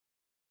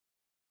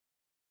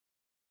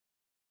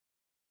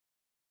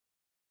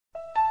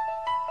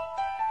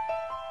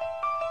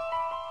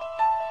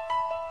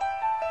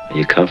Are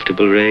you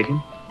comfortable,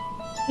 Reagan?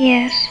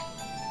 Yes.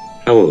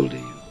 How old are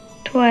you?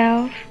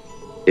 12.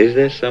 Is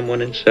there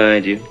someone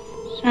inside you?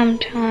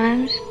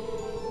 Sometimes.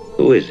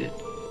 Who is it?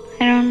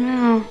 I don't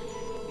know.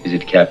 Is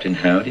it Captain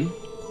Howdy?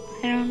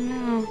 I don't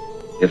know.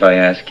 If I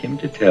ask him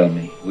to tell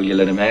me, will you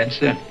let him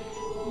answer?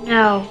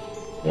 No.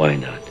 Why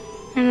not?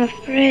 I'm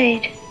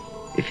afraid.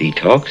 If he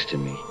talks to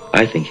me,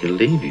 I think he'll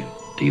leave you.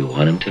 Do you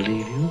want him to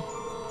leave you?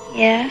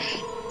 Yes.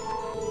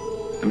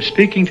 I'm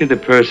speaking to the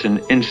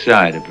person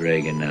inside of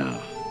Reagan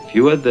now. If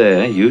you are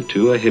there, you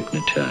too are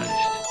hypnotized.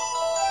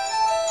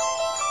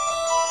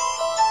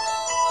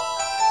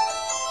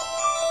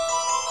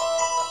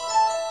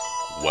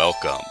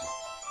 Welcome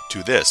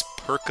to this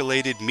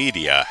Percolated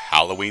Media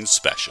Halloween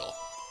special,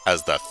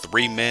 as the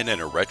three men in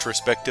a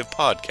retrospective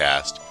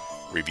podcast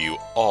review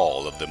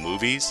all of the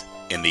movies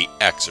in the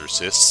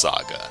Exorcist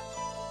saga.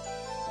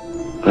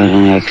 What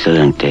an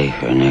excellent day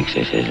for an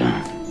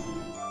exorcism.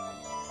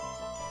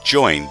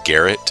 Join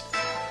Garrett.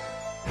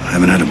 I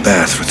haven't had a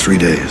bath for 3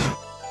 days.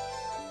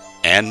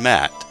 And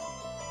Matt.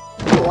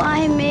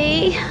 Why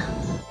me?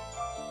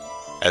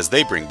 As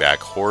they bring back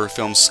horror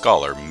film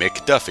scholar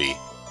Mick Duffy.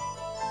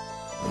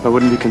 I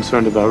wouldn't be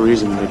concerned about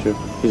reason, Major.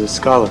 He's a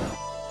scholar.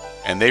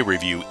 And they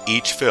review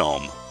each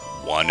film,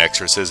 one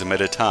exorcism at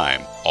a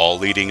time, all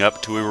leading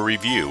up to a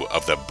review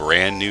of the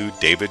brand new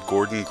David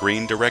Gordon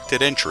Green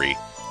directed entry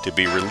to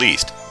be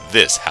released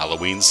this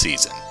Halloween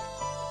season.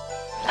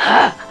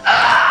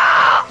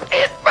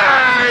 It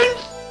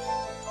burns!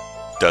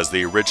 Does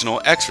the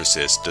original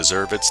Exorcist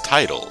deserve its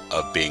title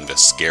of being the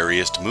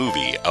scariest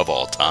movie of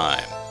all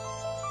time?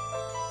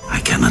 I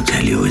cannot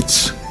tell you,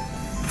 it's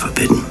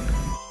forbidden.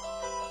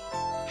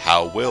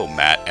 How will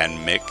Matt and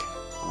Mick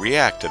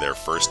react to their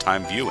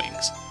first-time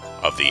viewings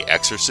of The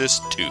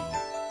Exorcist 2?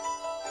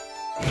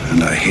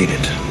 And I hate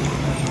it.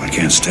 I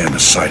can't stand the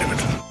sight of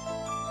it.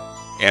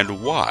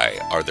 And why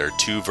are there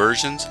two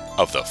versions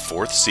of the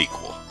fourth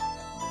sequel?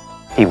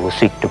 He will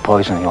seek to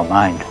poison your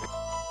mind.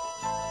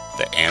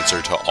 The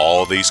answer to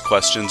all these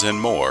questions and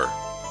more.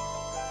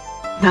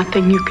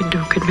 Nothing you can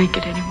do could make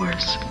it any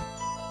worse.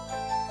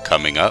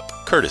 Coming up,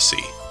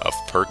 courtesy of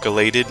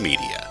Percolated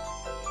Media.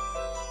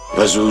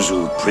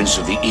 Pazuzu, prince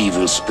of the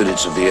evil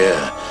spirits of the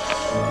air,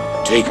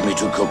 take me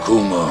to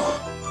Kokumo.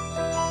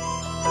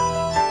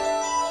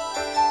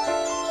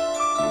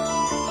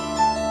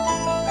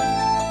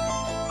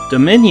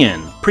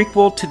 Dominion,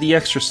 prequel to The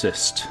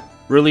Exorcist.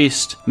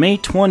 Released May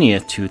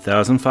 20th,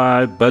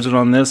 2005. Budget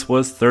on this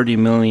was $30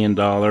 million.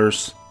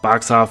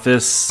 Box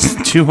office,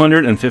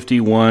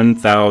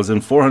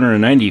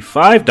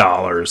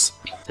 $251,495.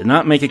 Did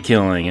not make a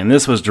killing, and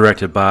this was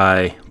directed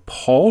by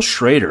Paul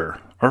Schrader.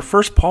 Our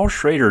first Paul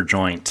Schrader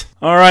joint.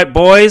 Alright,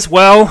 boys,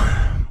 well,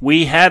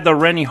 we had the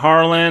Renny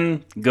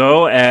Harlin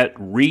go at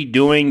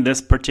redoing this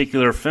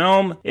particular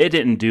film. It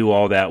didn't do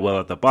all that well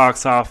at the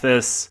box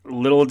office.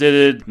 Little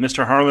did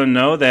Mr. Harlin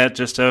know that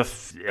just a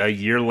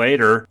year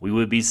later, we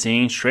would be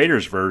seeing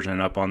Schrader's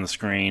version up on the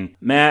screen.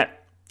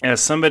 Matt,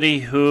 as somebody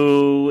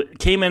who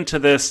came into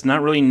this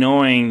not really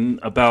knowing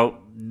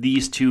about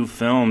these two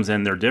films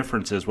and their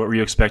differences, what were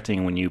you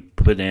expecting when you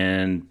put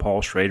in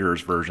Paul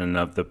Schrader's version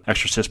of the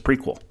Exorcist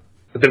prequel?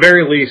 At the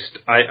very least,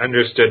 I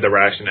understood the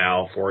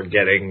rationale for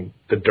getting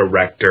the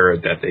director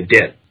that they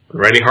did.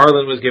 When Renny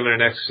Harlin was given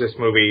an Exorcist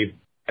movie,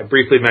 I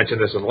briefly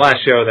mentioned this in the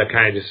last show, that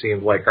kind of just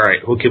seemed like, all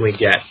right, who can we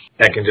get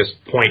that can just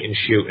point and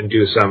shoot and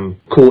do some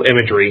cool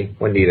imagery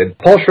when needed?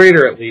 Paul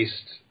Schrader, at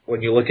least,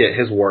 when you look at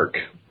his work,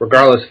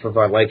 regardless if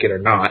I like it or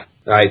not,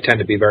 I tend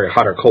to be very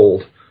hot or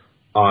cold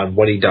on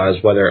what he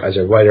does, whether as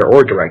a writer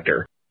or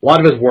director. A lot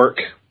of his work,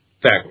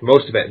 in fact,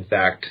 most of it, in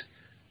fact,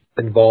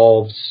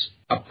 involves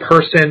a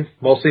person,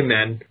 mostly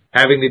men,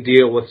 having to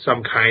deal with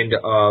some kind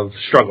of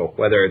struggle,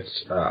 whether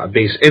it's a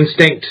base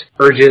instinct,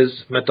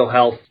 urges, mental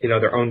health,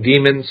 their own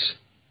demons.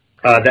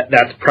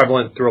 That's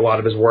prevalent through a lot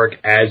of his work,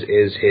 as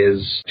is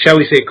his, shall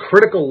we say,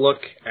 critical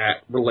look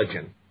at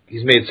religion.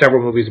 He's made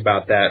several movies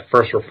about that.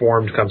 First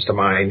Reformed comes to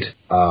mind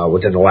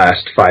within the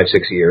last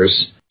 5-6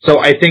 years. So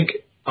I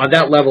think on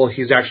that level,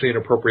 he's actually an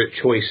appropriate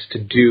choice to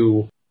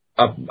do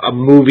a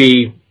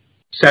movie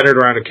centered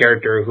around a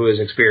character who is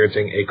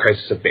experiencing a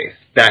crisis of faith.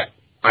 That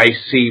I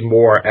see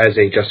more as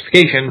a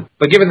justification.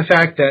 But given the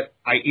fact that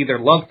I either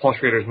love Paul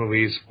Schrader's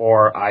movies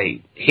or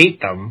I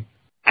hate them,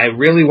 I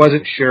really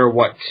wasn't sure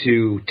what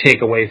to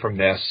take away from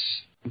this,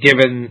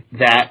 given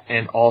that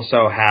and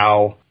also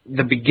how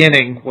The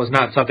Beginning was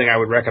not something I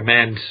would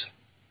recommend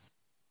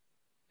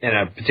in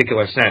a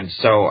particular sense.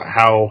 So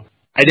how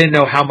I didn't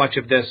know how much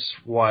of this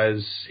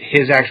was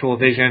his actual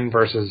vision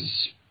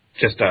versus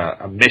just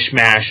a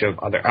mishmash of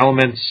other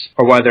elements,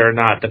 or whether or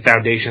not the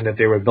foundation that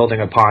they were building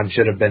upon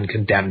should have been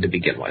condemned to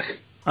begin with.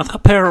 I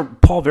thought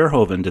Paul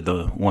Verhoeven did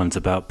the ones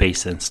about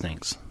base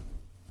instincts.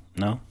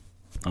 No?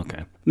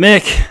 Okay.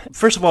 Mick,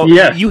 first of all,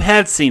 you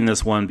had seen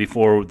this one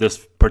before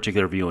this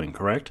particular viewing,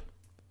 correct?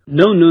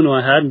 No,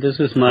 I hadn't. This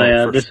is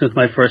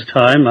my first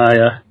time.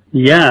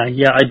 Yeah.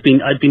 I'd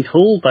been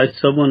told by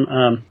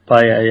someone,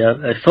 by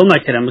a film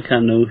academic I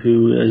know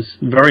who is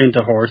very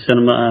into horror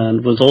cinema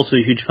and was also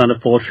a huge fan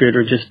of Paul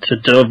Schrader, just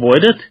to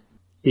avoid it.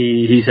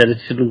 He said it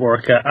didn't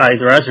work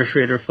either as a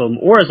Schrader film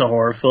or as a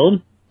horror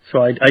film.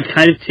 So I'd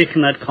kind of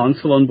taken that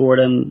concept on board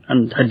and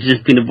had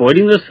just been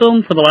avoiding this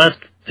film for the last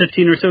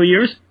 15 or so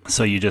years.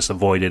 So you just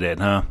avoided it,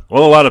 huh?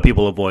 Well, a lot of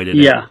people avoided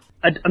it. Yeah.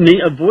 I mean,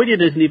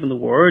 avoided isn't even the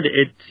word.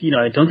 It's,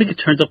 I don't think it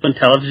turns up on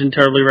television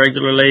terribly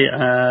regularly.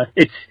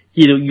 It's,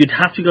 you'd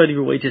have to go out of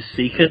your way to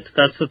seek it.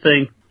 That's the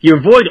thing. You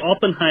avoid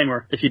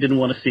Oppenheimer if you didn't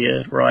want to see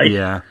it, right?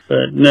 Yeah.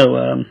 But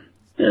no,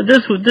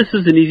 this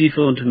was an easy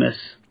film to miss,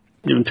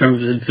 in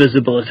terms of its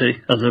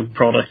visibility as a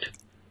product.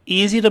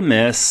 Easy to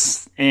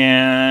miss,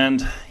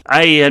 and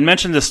I had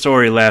mentioned this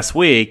story last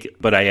week,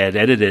 but I had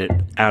edited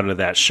it out of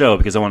that show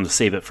because I wanted to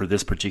save it for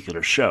this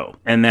particular show.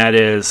 And that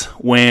is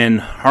when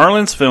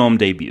Harlin's film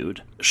debuted,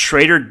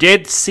 Schrader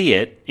did see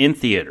it in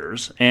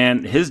theaters,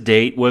 and his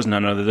date was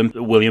none other than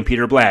William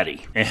Peter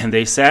Blatty. And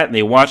they sat and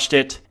they watched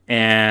it,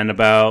 and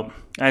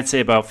I'd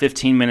say about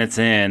 15 minutes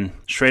in,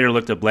 Schrader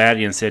looked at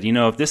Blatty and said,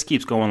 if this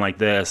keeps going like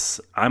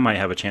this, I might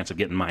have a chance of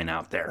getting mine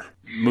out there.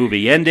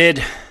 Movie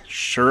ended.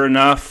 Sure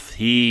enough,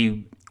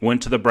 he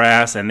went to the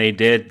brass, and they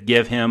did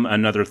give him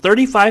another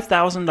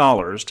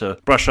 $35,000 to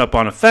brush up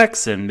on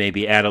effects and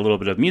maybe add a little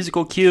bit of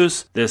musical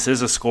cues. This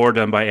is a score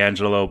done by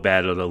Angelo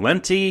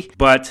Badalamenti,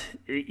 but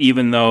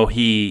even though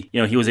he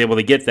was able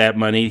to get that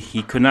money,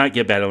 he could not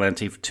get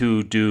Badalamenti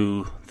to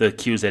do the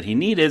cues that he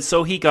needed,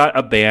 so he got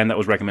a band that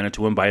was recommended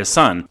to him by his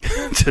son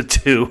to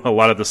do a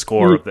lot of the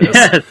score of this.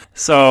 Yes.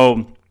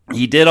 So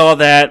he did all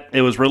that.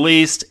 It was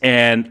released,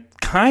 and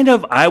kind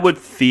of, I would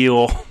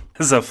feel,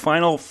 as a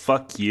final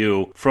fuck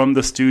you from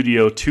the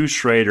studio to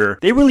Schrader,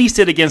 they released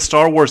it against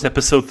Star Wars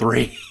Episode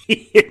 3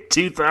 in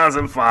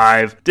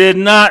 2005. Did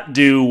not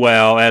do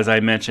well, as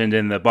I mentioned,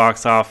 in the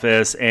box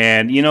office.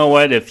 And you know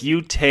what? If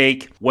you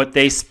take what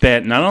they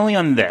spent, not only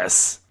on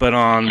this, but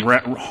on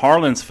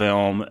Harlin's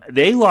film,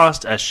 they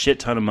lost a shit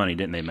ton of money,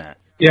 didn't they, Matt?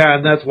 Yeah,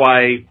 and that's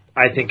why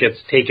I think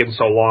it's taken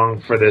so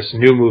long for this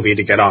new movie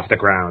to get off the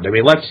ground. I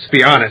mean, let's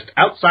be honest.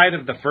 Outside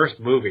of the first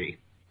movie,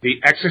 the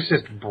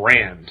Exorcist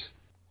brand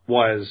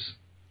was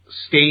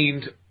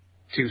stained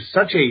to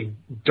such a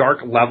dark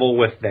level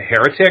with The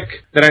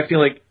Heretic that I feel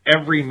like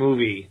every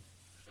movie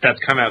that's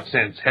come out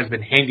since has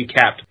been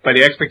handicapped by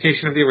the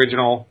expectation of the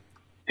original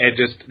and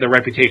just the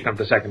reputation of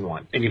the second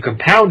one. And you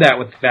compound that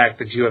with the fact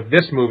that you have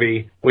this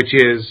movie, which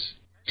is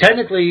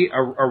technically a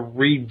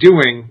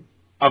redoing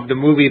of the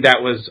movie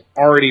that was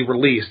already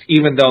released,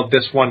 even though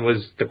this one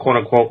was the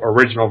quote-unquote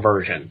original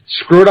version.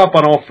 Screwed up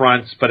on all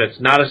fronts, but it's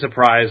not a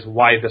surprise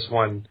why this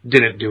one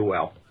didn't do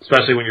well,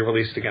 especially when you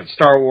released against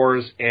Star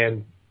Wars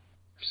and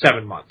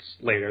 7 months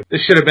later.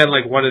 This should have been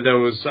like one of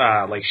those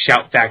like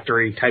Shout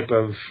Factory type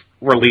of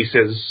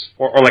releases,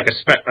 or like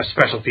a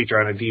special feature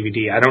on a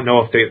DVD. I don't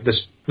know if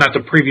this, not to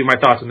preview my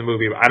thoughts on the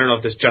movie, but I don't know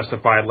if this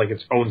justified like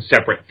its own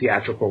separate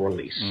theatrical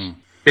release.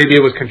 Maybe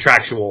it was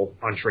contractual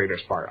on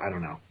Schrader's part. I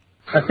don't know.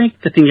 I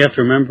think the thing you have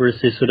to remember is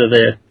sort of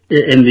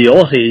in the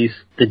 80s,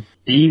 the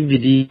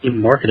DVD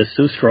market is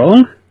so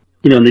strong.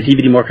 And the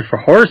DVD market for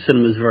horror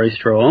cinema is very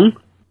strong.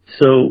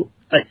 So,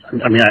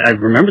 I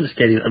remember this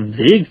getting a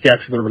vague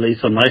theatrical release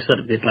on my side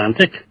of the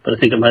Atlantic, but I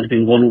think it might have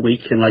been 1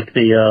 week in like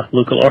the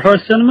local art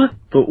house cinema.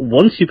 But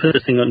once you put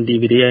this thing on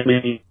DVD, I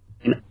mean,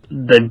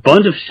 the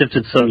bunch have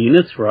shifted some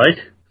units, right?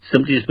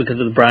 Simply just because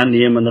of the brand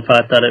name and the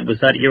fact that it was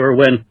that era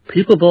when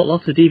people bought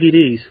lots of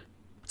DVDs.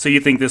 So you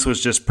think this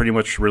was just pretty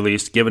much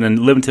released, given a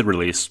limited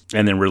release,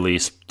 and then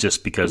released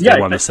just because they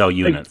want to sell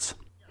units?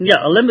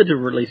 A limited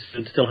release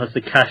still has the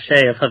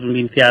cachet of having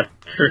been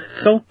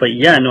theatrical. But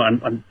yeah, no,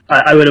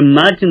 I would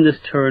imagine this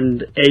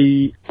turned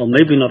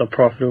maybe not a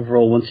profit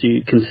overall once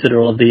you consider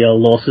all the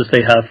losses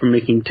they have from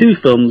making 2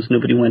 films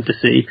nobody went to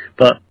see.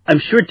 But I'm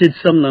sure it did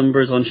some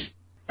numbers on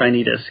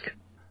shiny disc.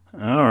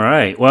 All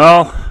right.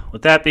 Well,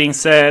 with that being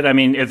said, I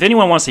mean, if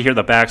anyone wants to hear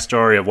the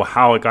backstory of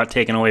how it got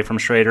taken away from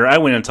Schrader, I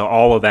went into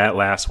all of that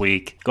last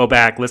week. Go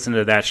back, listen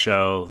to that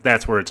show.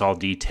 That's where it's all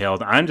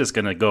detailed. I'm just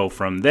going to go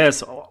from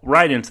this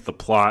right into the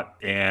plot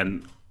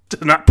and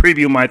to not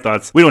preview my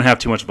thoughts. We don't have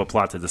too much of a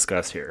plot to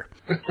discuss here.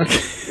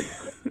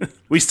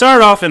 We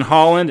start off in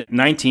Holland,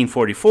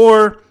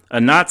 1944. A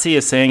Nazi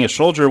is saying a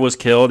soldier was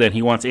killed and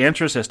he wants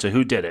answers as to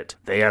who did it.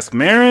 They ask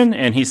Marin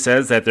and he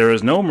says that there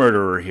is no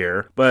murderer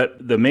here,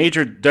 but the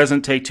major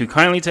doesn't take too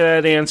kindly to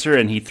that answer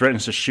and he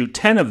threatens to shoot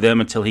 10 of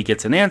them until he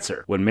gets an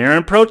answer. When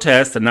Marin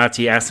protests, the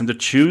Nazi asks him to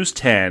choose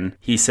 10.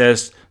 He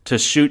says to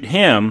shoot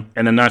him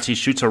and the Nazi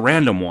shoots a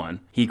random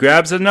one. He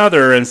grabs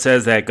another and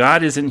says that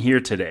God isn't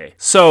here today.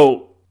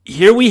 So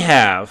here we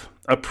have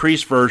a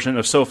priest version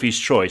of Sophie's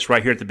Choice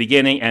right here at the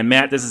beginning. And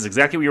Matt, this is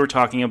exactly what you were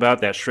talking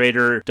about, that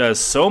Schrader does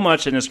so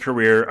much in his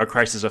career, A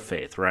Crisis of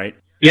Faith, right?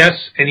 Yes,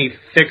 and he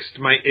fixed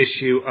my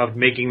issue of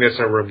making this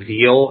a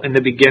reveal in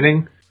the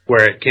beginning,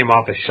 where it came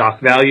off as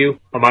shock value,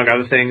 among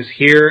other things.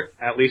 Here,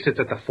 at least it's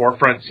at the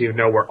forefront, so you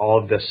know where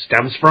all of this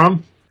stems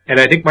from. And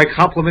I think my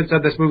compliments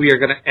of this movie are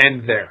going to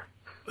end there.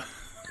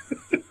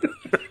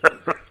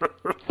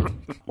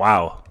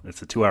 Wow,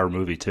 it's a 2-hour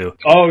movie too.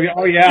 Oh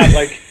yeah.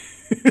 Like,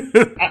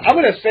 I'm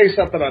going to say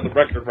something on the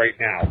record right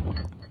now.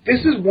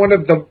 This is one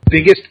of the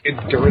biggest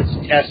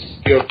endurance tests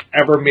you have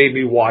ever made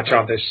me watch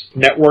on this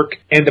network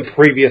and the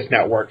previous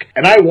network.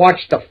 And I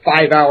watched the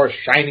 5-hour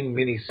Shining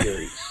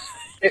miniseries.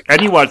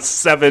 And you watched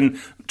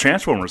 7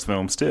 Transformers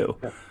films, too.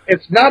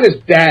 It's not as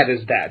bad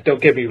as that,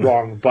 don't get me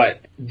wrong,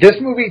 but this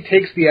movie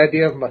takes the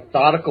idea of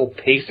methodical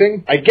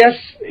pacing. I guess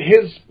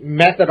his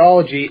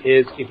methodology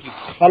is if you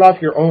cut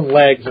off your own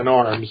legs and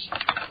arms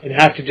and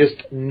have to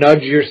just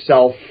nudge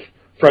yourself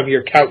from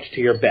your couch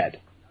to your bed.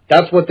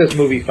 That's what this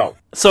movie felt.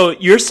 So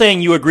you're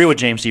saying you agree with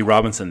James D.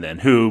 Robinson then,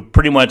 who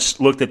pretty much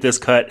looked at this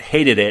cut,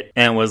 hated it,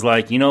 and was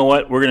like, you know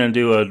what, we're going to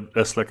do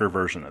a slicker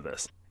version of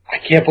this. I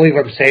can't believe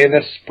I'm saying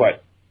this,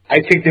 but I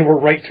think they were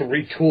right to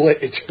retool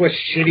it into a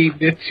shitty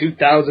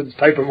mid-2000s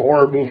type of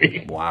horror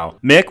movie. Wow.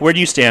 Mick, where do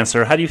you stand,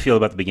 sir? How do you feel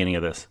about the beginning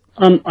of this?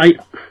 I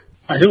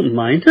don't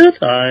mind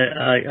it.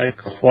 I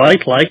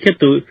quite like it,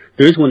 though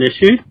there is one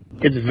issue.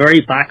 It's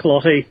very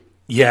backlotty.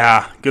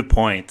 Yeah, good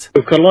point.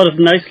 We've got a lot of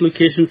nice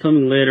location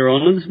filming later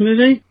on in this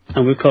movie,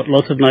 and we've got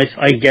lots of nice,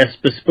 I guess,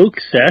 bespoke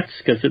sets,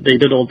 because they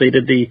did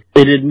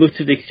most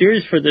of the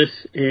exteriors for this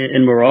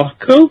in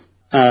Morocco,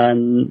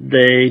 and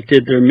they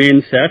did their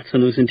main sets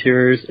and those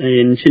interiors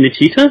in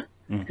Cinecittà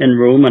in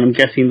Rome, and I'm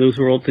guessing those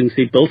were all things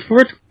they built for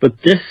it. But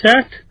this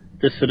set,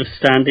 this sort of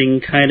standing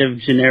kind of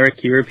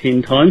generic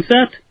European town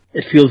set,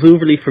 it feels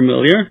overly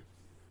familiar.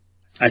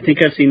 I think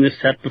I've seen this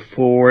set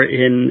before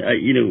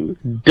in,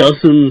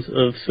 dozens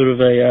of sort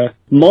of a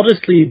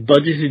modestly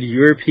budgeted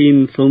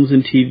European films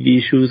and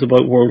TV shows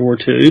about World War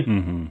II.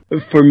 Mm-hmm.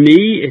 For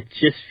me, it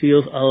just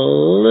feels a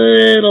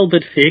little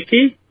bit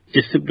fakey,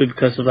 just simply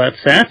because of that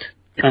set.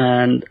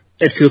 And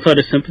it feels out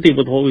of sympathy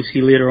with what we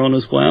see later on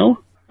as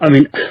well. I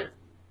mean,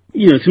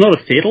 it's not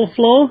a fatal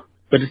flaw,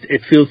 but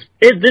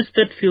this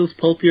bit feels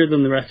pulpier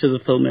than the rest of the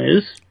film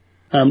is.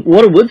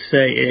 What I would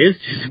say is,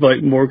 just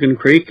about Morgan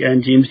Creek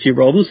and James G.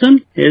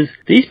 Robinson, is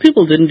these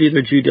people didn't do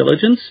their due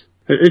diligence.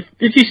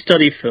 If you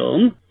study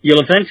film,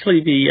 you'll eventually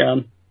be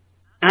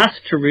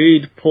asked to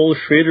read Paul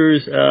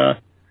Schrader's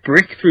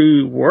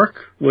breakthrough work,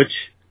 which,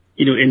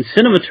 in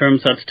cinema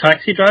terms, that's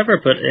Taxi Driver,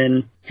 but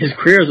in his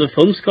career as a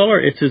film scholar,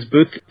 it's his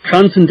book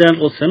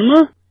Transcendental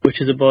Cinema, which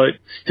is about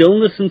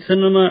stillness in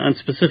cinema, and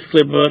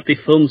specifically about the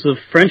films of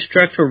French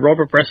director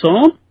Robert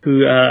Bresson,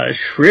 who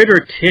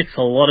Schrader takes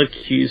a lot of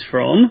cues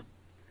from.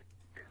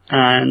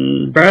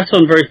 And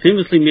Bresson very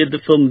famously made the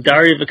film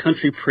Diary of a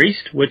Country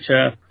Priest, which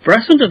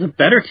Bresson does a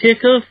better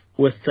take of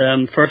with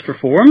First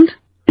Reformed,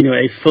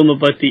 a film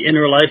about the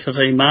inner life of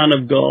a man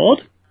of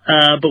God.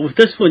 But with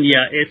this one,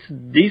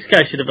 these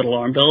guys should have had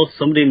alarm bells.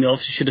 Somebody in the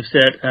office should have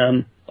said,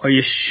 are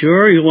you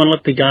sure you want to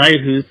let the guy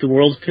who's the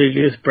world's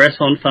biggest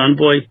Bresson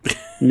fanboy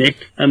make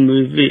a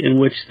movie in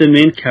which the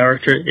main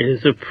character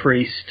is a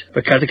priest?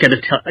 Because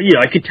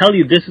I could tell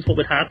you this is what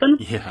would happen.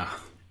 Yeah.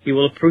 He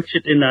will approach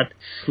it in that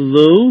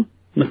slow,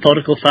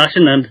 methodical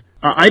fashion, and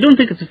I don't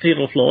think it's a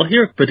fatal flaw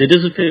here, but it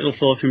is a fatal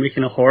flaw if you're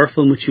making a horror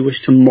film which you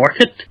wish to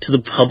market to the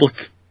public.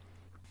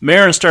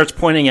 Marin starts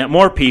pointing at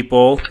more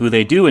people who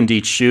they do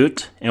indeed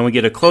shoot, and we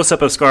get a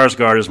close-up of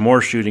Skaarsgard as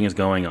more shooting is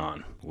going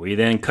on. We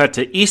then cut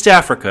to East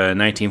Africa in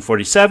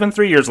 1947,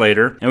 3 years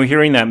later, and we're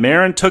hearing that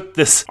Marin took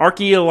this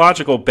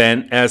archaeological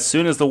bent as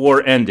soon as the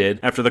war ended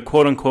after the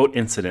quote-unquote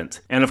incident.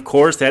 And of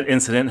course, that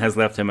incident has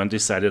left him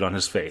undecided on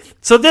his faith.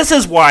 So this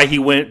is why he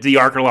went the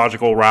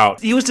archaeological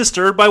route. He was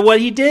disturbed by what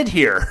he did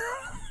here.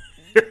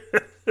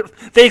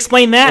 They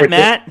explain that,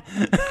 Matt.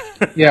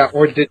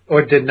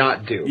 or did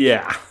not do.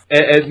 Yeah.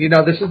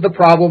 And this is the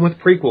problem with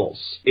prequels.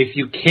 If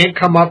you can't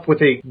come up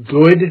with a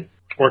good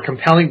or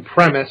compelling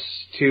premise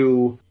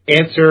to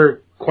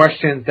answer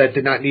questions that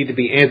did not need to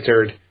be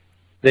answered,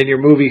 then your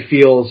movie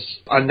feels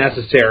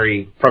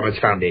unnecessary from its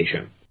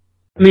foundation.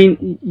 I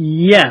mean,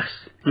 yes.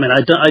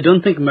 I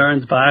don't think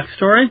Marin's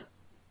backstory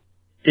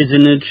is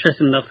an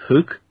interesting enough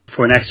hook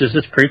for an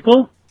Exorcist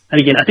prequel.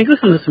 And again, I think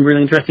this one has some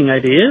really interesting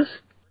ideas,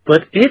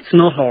 but it's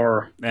not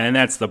horror. And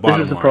that's the bottom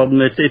line. This is the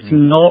problem. It's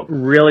not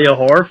really a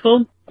horror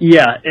film.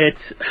 Yeah, I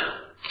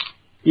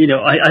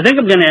think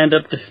I'm going to end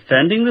up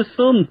defending this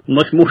film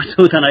much more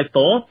so than I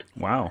thought.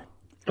 Wow.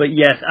 But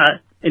yes,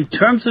 in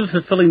terms of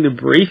fulfilling the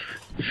brief,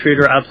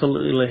 Schrader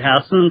absolutely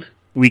hasn't.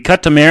 We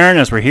cut to Marin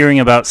as we're hearing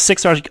about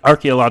 6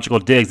 archaeological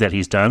digs that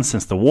he's done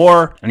since the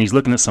war, and he's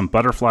looking at some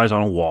butterflies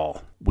on a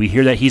wall. We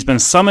hear that he's been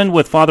summoned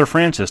with Father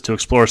Francis to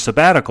explore a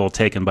sabbatical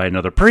taken by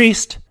another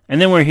priest,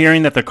 and then we're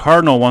hearing that the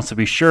cardinal wants to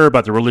be sure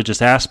about the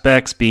religious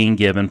aspects being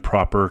given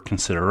proper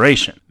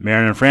consideration.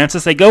 Marin and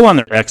Francis, they go on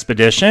their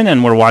expedition,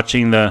 and we're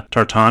watching the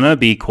Tartana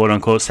be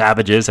quote-unquote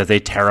savages as they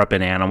tear up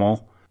an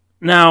animal.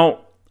 Now,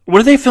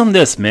 where do they film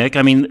this, Mick?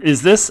 I mean,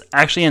 is this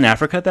actually in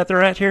Africa that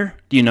they're at here?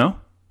 Do you know?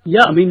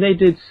 Yeah, they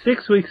did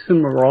 6 weeks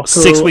in Morocco.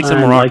 6 weeks in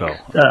Morocco.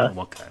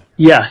 Okay.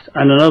 Yes,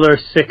 and another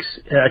 6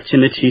 at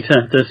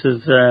Cinecittà. This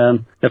is,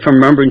 if I'm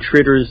remembering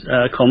Schrader's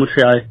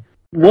commentary, I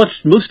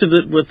watched most of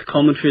it with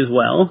commentary as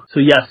well. So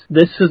yes,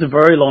 this is a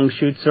very long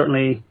shoot,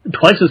 certainly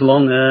twice as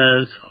long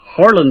as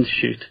Harlin's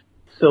shoot.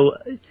 So,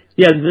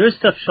 Yeah, there's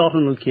stuff shot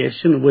on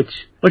location, which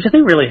I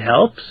think really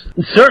helps.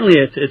 Certainly,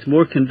 it's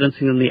more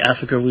convincing than the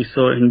Africa we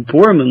saw in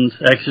Borman's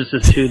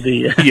Exorcist to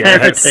the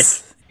Heretic.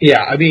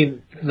 Yeah, I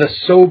mean, the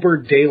sober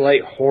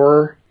daylight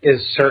horror is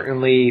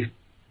certainly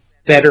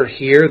better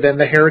here than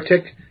the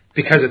Heretic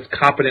because it's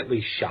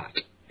competently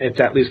shot.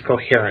 It's at least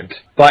coherent.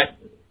 But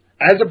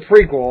as a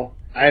prequel,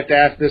 I have to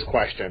ask this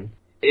question.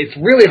 It's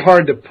really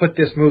hard to put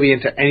this movie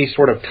into any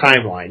sort of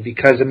timeline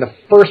because in the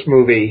first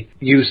movie,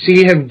 you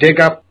see him dig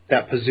up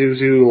that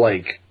Pazuzu,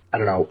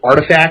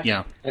 artifact.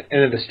 Yeah. And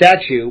in the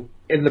statue,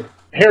 in the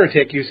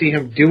Heretic, you see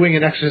him doing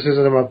an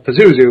exorcism of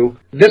Pazuzu.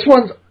 This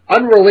one's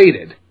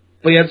unrelated,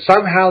 but yet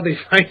somehow they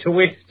find a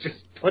way to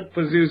just put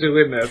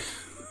Pazuzu in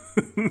this.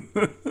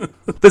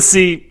 But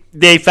see,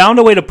 they found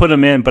a way to put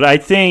him in, but I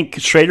think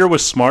Schrader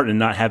was smart in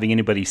not having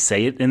anybody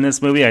say it in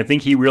this movie. I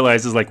think he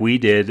realizes, like we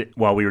did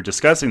while we were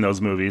discussing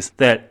those movies,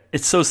 that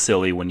it's so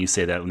silly when you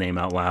say that name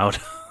out loud.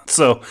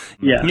 So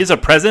he has a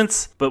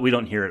presence, but we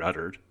don't hear it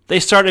uttered. They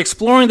start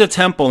exploring the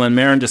temple, and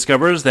Marin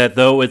discovers that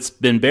though it's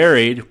been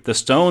buried, the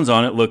stones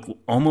on it look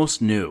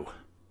almost new.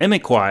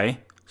 Emikwai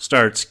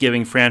starts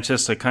giving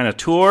Francis a kind of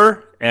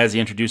tour as he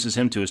introduces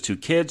him to his two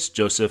kids,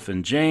 Joseph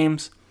and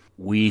James.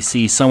 We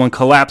see someone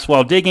collapse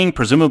while digging,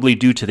 presumably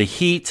due to the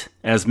heat,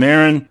 as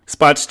Marin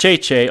spots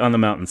Che-Che on the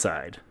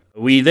mountainside.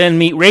 We then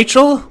meet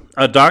Rachel,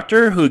 a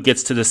doctor who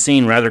gets to the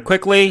scene rather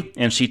quickly,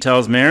 and she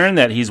tells Marin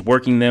that he's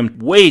working them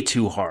way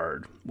too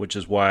hard, which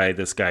is why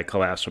this guy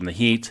collapsed from the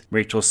heat.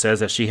 Rachel says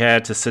that she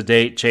had to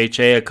sedate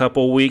Che-Che a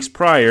couple weeks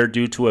prior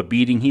due to a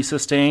beating he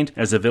sustained,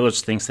 as the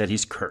village thinks that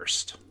he's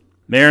cursed.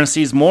 Marin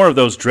sees more of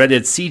those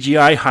dreaded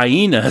CGI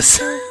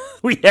hyenas.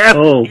 We have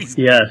these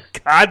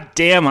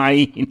goddamn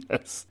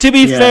hyenas. To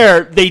be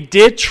fair, they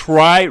did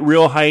try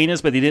real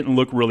hyenas, but they didn't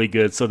look really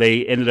good, so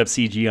they ended up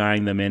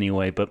CGIing them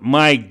anyway. But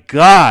my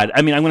God,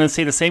 I mean, I'm going to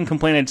say the same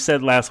complaint I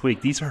said last week.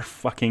 These are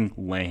fucking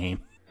lame.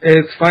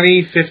 It's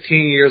funny,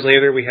 15 years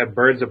later, we have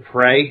Birds of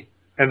Prey,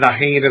 and the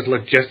hyenas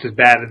look just as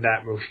bad in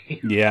that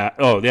movie. Yeah.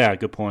 Oh, yeah,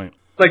 good point.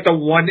 It's like the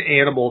one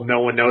animal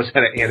no one knows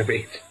how to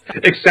animate,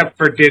 except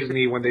for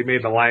Disney when they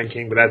made The Lion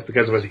King, but that's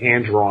because it was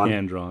hand-drawn.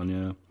 Hand-drawn,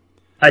 yeah.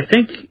 I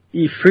think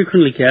you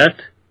frequently get,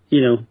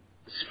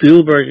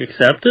 Spielberg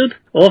accepted.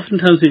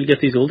 Oftentimes when you get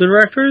these older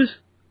directors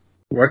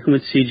working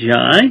with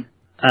CGI,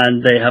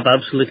 and they have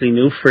absolutely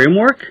no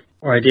framework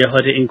or idea how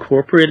to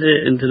incorporate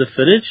it into the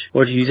footage,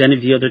 or to use any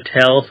of the other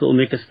tells that will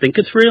make us think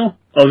it's real.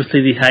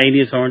 Obviously the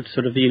hyenas aren't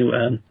sort of,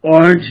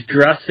 orange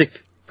Jurassic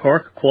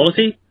Park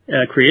quality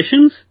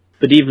creations.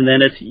 But even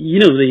then, it's,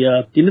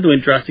 the way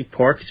in Jurassic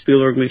Park,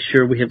 Spielberg makes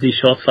sure we have these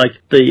shots like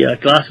the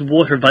glass of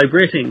water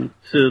vibrating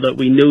so that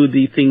we know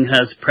the thing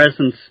has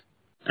presence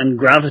and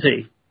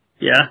gravity.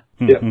 Yeah?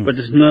 But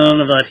there's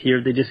none of that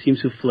here. They just seem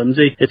so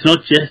flimsy. It's not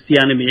just the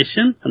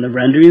animation and the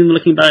rendering them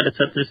looking bad. It's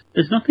that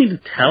there's nothing to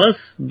tell us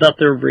that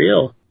they're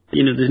real. They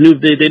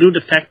don't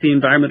affect the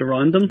environment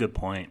around them. Good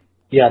point.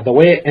 Yeah, the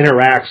way it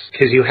interacts,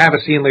 because you have a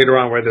scene later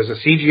on where there's a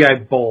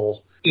CGI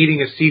bull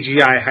eating a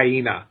CGI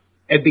hyena.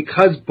 And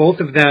because both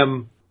of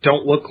them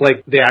don't look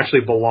like they actually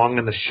belong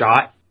in the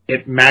shot,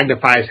 it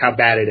magnifies how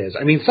bad it is.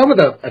 I mean, some of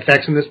the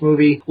effects in this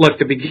movie, look,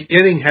 the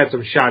beginning had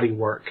some shoddy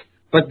work.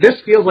 But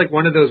this feels like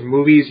one of those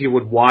movies you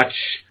would watch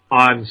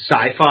on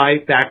Sci-Fi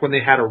back when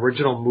they had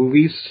original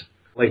movies,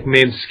 like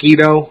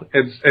Mosquito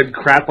and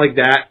crap like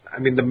that. I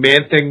mean, the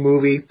Man-Thing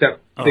movie that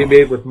they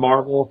made with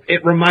Marvel,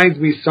 it reminds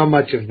me so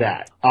much of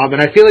that.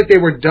 And I feel like they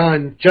were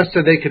done just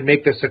so they could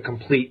make this a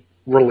complete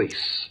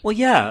release. Well,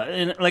 yeah,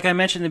 and like I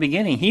mentioned in the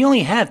beginning, he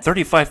only had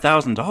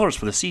 $35,000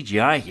 for the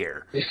CGI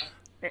here.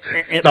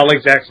 It's not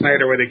like Zack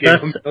Snyder where they gave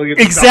him millions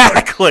of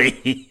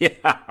exactly.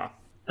 Yeah.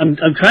 I'm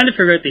trying to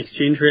figure out the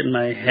exchange rate in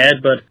my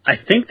head, but I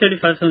think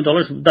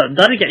 $35,000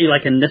 that'd get you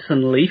like a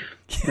Nissan Leaf,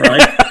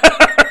 right?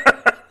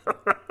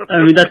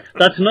 I mean that's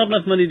not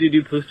enough money to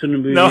do post on a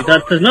movie. No.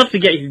 That's enough to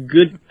get you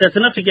good. That's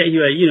enough to get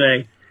you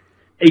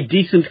a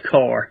decent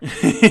car.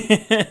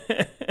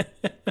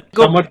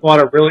 Someone bought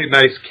a really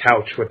nice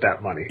couch with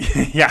that money.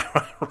 Yeah.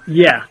 Right.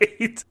 Yeah.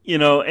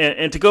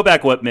 And to go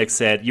back what Mick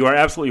said, you are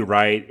absolutely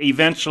right.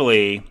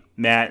 Eventually,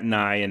 Matt and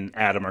I and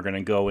Adam are going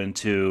to go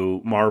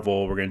into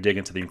Marvel. We're going to dig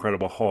into the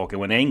Incredible Hulk.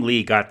 And when Ang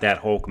Lee got that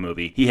Hulk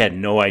movie, he had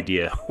no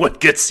idea what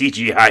good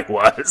CGI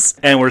was.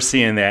 And we're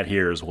seeing that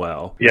here as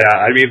well. Yeah,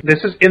 I mean,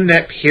 this is in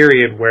that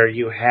period where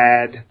you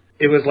had...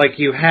 It was like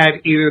you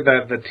had either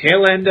the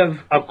tail end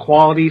of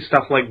quality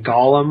stuff like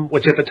Gollum,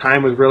 which at the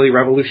time was really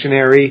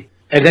revolutionary,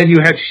 and then you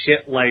had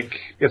shit like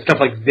stuff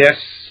like this.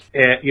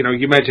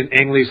 You mentioned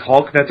Ang Lee's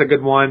Hulk. That's a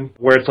good one.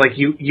 Where it's like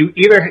you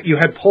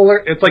had polar.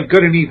 It's like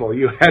good and evil.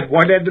 You had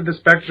one end of the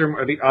spectrum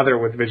or the other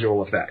with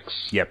visual effects.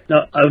 Yep.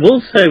 Now I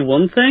will say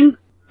one thing.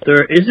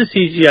 There is a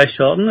CGI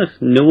shot in this.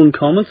 No one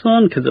comments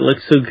on because it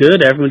looks so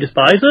good. Everyone just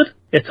buys it.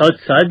 It's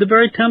outside the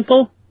buried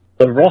temple.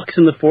 The rocks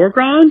in the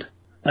foreground.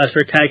 As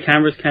for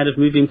camera's kind of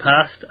moving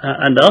past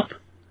and up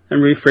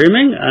and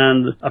reframing,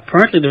 and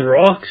apparently the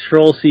rocks are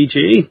all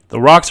CG.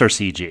 The rocks are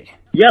CG?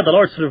 Yeah, the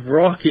large sort of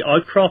rocky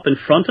outcrop in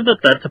front of it,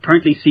 that's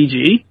apparently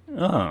CG.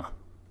 Oh.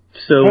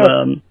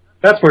 So,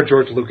 That's where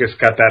George Lucas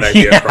got that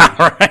idea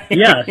from. Right.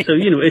 Yeah, so,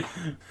 it's...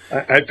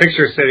 I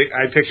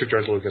picture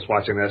George Lucas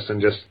watching this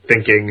and just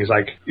thinking, he's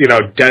like,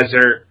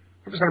 desert.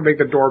 I'm just going to make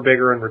the door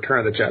bigger in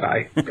Return of the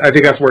Jedi. I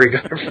think that's where he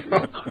got it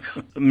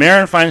from.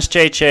 Marin finds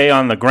Che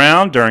on the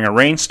ground during a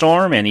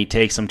rainstorm, and he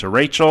takes him to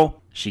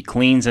Rachel. She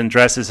cleans and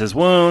dresses his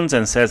wounds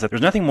and says that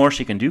there's nothing more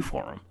she can do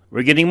for him.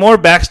 We're getting more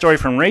backstory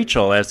from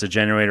Rachel as the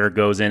generator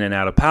goes in and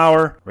out of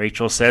power.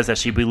 Rachel says that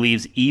she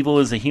believes evil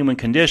is a human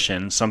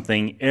condition,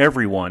 something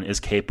everyone is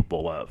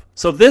capable of.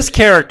 So this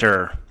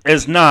character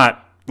is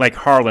not like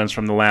Harlin's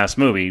from the last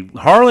movie.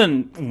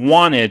 Harlin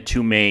wanted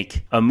to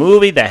make a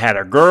movie that had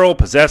a girl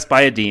possessed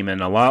by a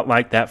demon, a lot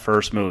like that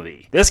first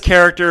movie. This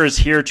character is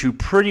here to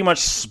pretty much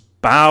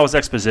spouse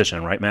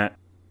exposition, right, Matt?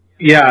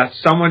 Yeah,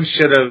 someone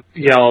should have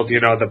yelled,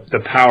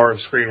 the power of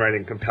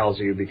screenwriting compels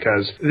you,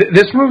 because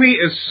this movie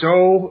is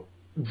so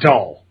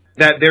dull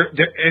that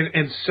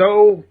and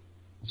so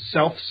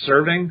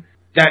self-serving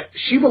that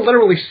she will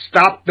literally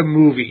stop the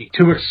movie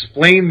to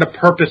explain the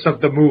purpose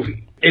of the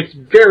movie. It's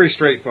very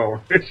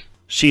straightforward.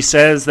 She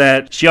says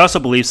that she also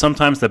believes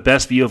sometimes the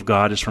best view of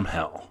God is from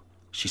hell.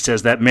 She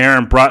says that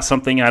Marin brought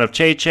something out of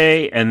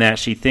Che and that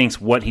she thinks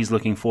what he's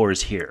looking for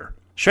is here.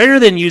 Schrader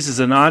then uses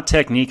an odd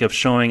technique of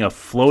showing a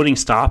floating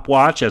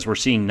stopwatch as we're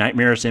seeing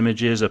nightmarish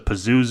images of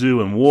Pazuzu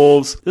and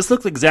wolves. This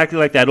looks exactly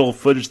like that old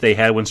footage they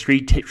had when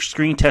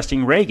screen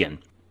testing Reagan.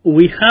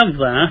 We have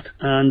that,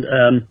 and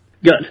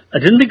I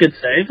didn't think I'd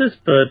say this,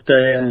 but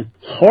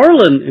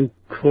Harlin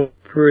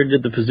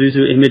incorporated the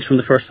Pazuzu image from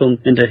the first film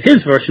into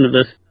his version of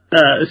this.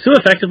 So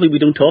effectively we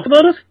don't talk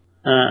about it,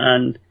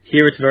 and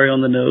here it's very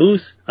on the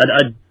nose.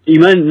 You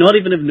might not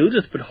even have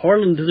noticed, but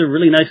Harlin does a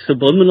really nice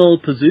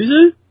subliminal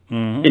Pazuzu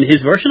in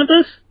his version of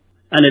this,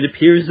 and it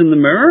appears in the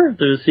mirror.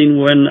 There's a scene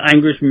when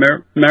anguished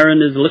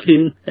Marin is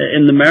looking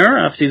in the mirror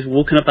after he's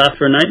woken up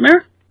after a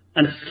nightmare,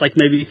 and it's like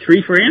maybe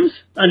 3 frames,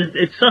 and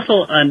it's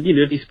subtle, and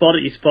if you spot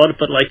it, you spot it,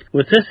 but like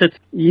with this, it's,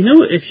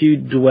 if you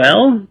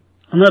dwell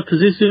on that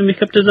Pazuzu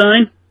makeup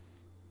design,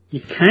 you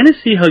kind of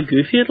see how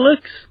goofy it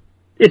looks.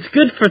 It's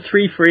good for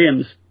 3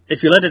 frames.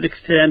 If you let it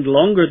extend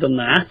longer than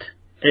that,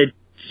 it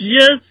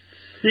just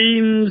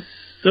seems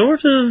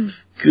sort of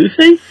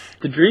goofy.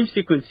 The dream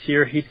sequence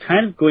here, he's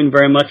kind of going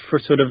very much for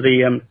sort of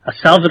the a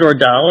Salvador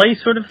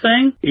Dali sort of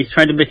thing. He's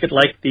trying to make it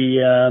like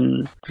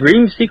the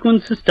dream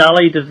sequences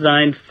Dali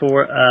designed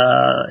for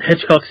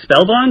Hitchcock's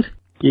Spellbound.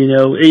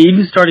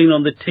 Even starting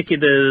on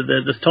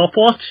the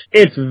stopwatch,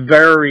 it's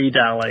very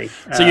Dali.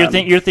 So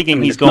you're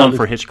thinking he's going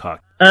for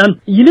Hitchcock?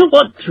 You know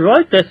what?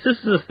 Throughout this is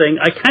the thing.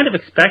 I kind of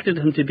expected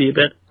him to be a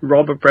bit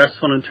Robert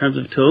Bresson in terms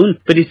of tone,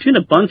 but he's doing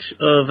a bunch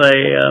of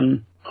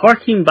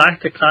harking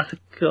back to classic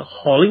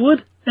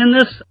Hollywood in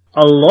this.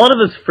 A lot of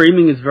his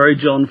framing is very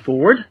John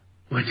Ford,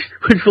 which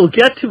we'll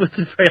get to with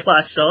the very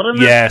last shot of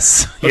it.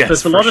 Yes,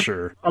 for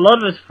sure. A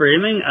lot of his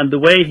framing and the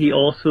way he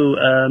also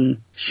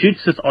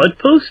shoots his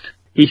outpost.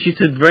 He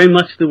shoots it very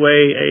much the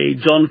way a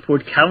John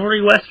Ford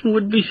cavalry western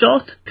would be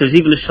shot. There's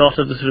even a shot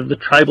of the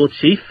tribal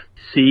chief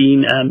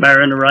seeing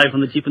Marin arrive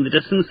on the jeep in the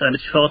distance, and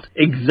it's shot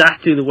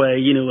exactly the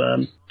way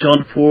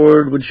John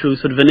Ford would show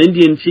sort of an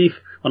Indian chief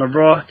on a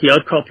rocky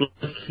outcrop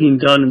looking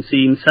down and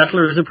seeing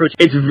settlers approach.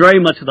 It's very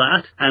much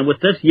that, and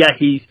with this,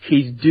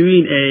 he's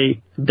doing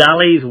a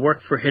Dali's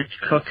work for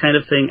Hitchcock kind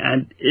of thing,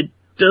 and it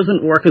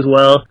doesn't work as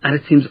well, and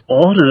it seems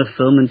odd in a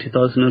film in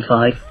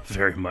 2005.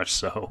 Very much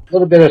so. A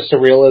little bit of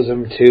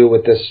surrealism too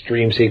with this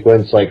dream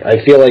sequence. Like,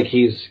 I feel like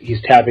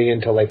he's tapping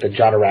into like the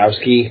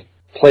Jodorowsky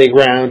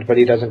playground, but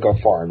he doesn't go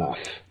far enough.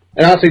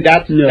 And honestly,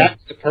 that's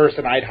the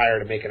person I'd hire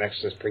to make an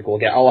Exorcist prequel.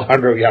 Get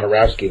Alejandro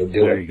Jodorowsky to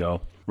do it. There you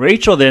go.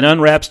 Rachel then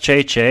unwraps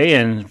Che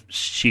and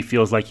she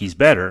feels like he's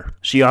better.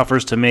 She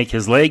offers to make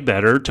his leg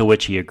better, to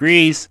which he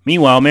agrees.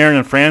 Meanwhile, Marin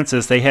and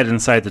Francis, they head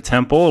inside the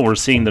temple, and we're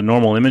seeing the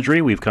normal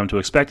imagery we've come to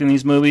expect in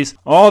these movies,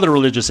 all the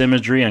religious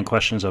imagery and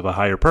questions of a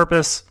higher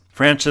purpose.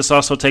 Francis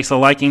also takes a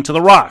liking to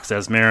the rocks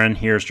as Marin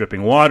hears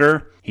dripping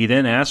water. He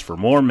then asks for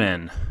more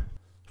men.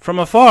 From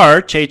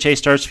afar, Che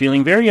starts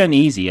feeling very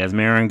uneasy as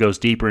Marin goes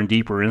deeper and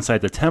deeper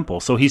inside the temple.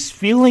 So he's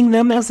feeling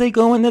them as they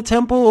go in the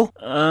temple?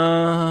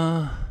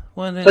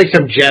 It's like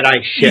some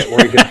Jedi shit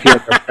where you can feel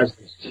their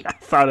presence. I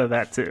thought of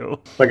that too.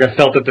 Like I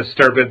felt a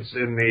disturbance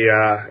in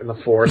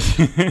the Force.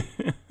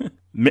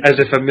 As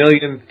if a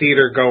million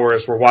theater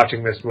goers were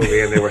watching this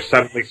movie and they were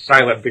suddenly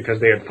silent because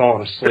they had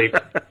fallen asleep.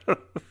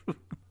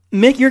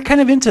 Mick, you're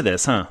kind of into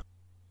this, huh?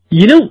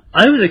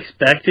 I was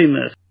expecting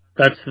this.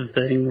 That's the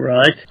thing,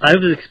 right? I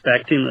was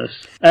expecting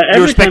this.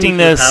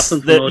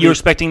 You're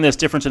expecting this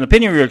difference in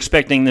opinion, or you're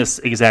expecting this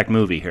exact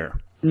movie here?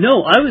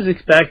 No, I was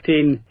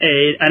expecting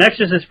an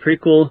Exorcist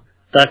prequel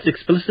that's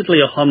explicitly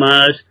a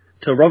homage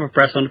to a Robert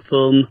Bresson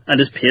film and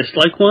is paced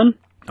like one.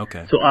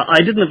 Okay. So I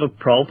didn't have a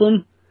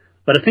problem,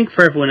 but I think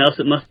for everyone else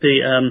it must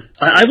be...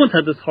 I once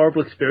had this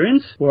horrible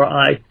experience where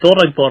I thought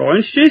I'd bought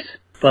orange juice,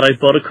 but I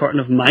bought a carton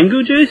of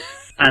mango juice,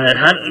 and I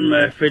had it in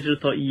my fridge and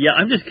thought,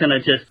 I'm just going to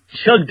just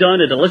chug down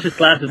a delicious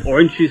glass of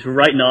orange juice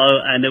right now,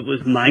 and it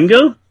was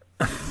mango.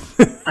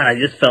 And I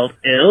just felt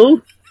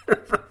ill,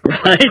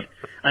 right?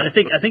 And I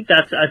think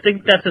that's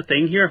the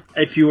thing here.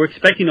 If you were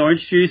expecting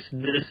orange juice,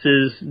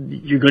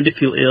 you're going to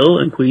feel ill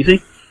and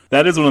queasy.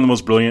 That is one of the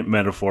most brilliant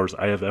metaphors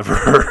I have ever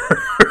heard.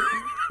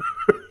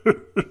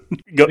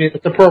 I mean,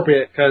 it's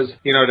appropriate because,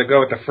 to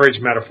go with the fridge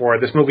metaphor,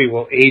 this movie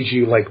will age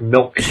you like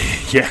milk.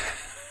 Yeah.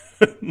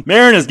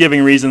 Marin is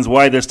giving reasons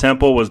why this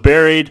temple was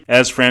buried,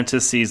 as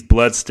Francis sees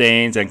blood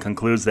stains and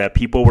concludes that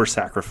people were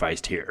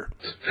sacrificed here.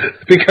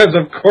 Because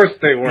of course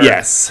they were.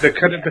 Yes. It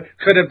could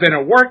have been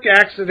a work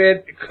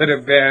accident. It could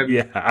have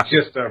been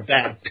just a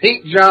bad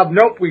paint job.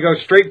 Nope, we go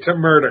straight to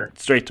murder.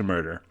 Straight to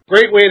murder.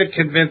 Great way to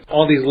convince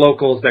all these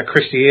locals that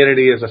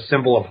Christianity is a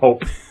symbol of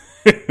hope.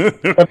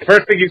 But the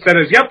first thing he said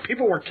is, yep,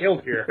 people were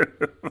killed here.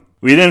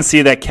 We then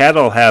see that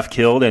cattle have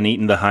killed and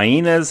eaten the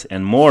hyenas,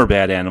 and more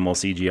bad animal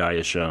CGI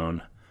is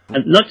shown.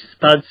 And not just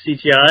bad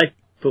CGI,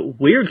 but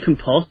weird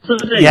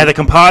compositing. Yeah, the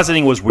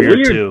compositing was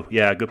weird too.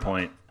 Yeah, good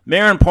point.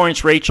 Marin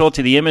points Rachel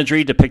to the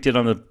imagery depicted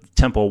on the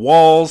temple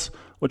walls,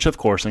 which of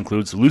course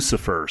includes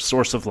Lucifer,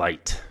 source of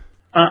light.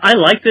 I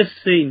like this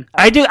scene.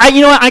 I do.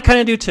 You know what? I kind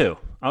of do too.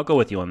 I'll go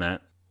with you on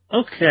that.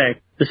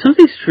 Okay. There's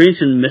something strange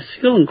and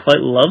mystical and quite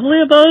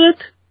lovely about it.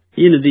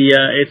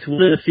 It's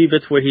one of the few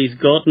bits where he's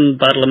gotten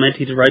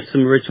Badalamenti to write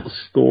some original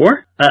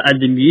score,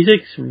 and the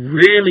music's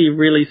really,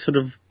 really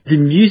the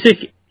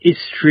music is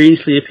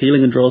strangely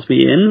appealing and draws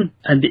me in,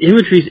 and the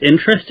imagery's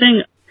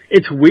interesting.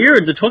 It's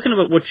weird, they're talking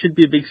about what should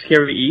be a big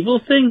scary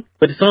evil thing,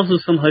 but it's also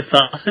somehow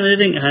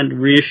fascinating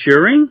and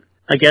reassuring,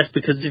 I guess,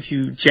 because if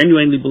you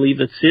genuinely believe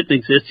that Satan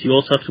exists, you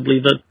also have to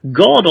believe that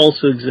God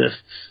also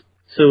exists.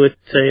 So it's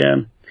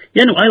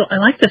I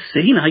like the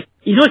scene. I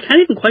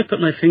can't even quite put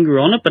my finger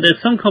on it, but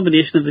it's some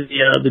combination of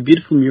the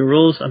beautiful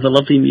murals and the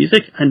lovely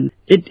music, and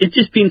it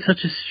just being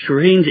such a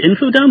strange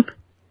info dump.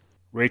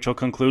 Rachel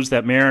concludes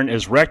that Marin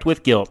is wrecked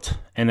with guilt,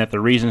 and that the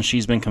reason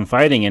she's been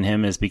confiding in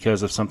him is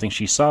because of something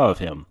she saw of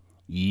him.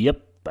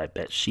 Yep, I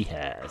bet she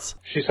has.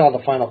 She saw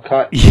the final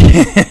cut.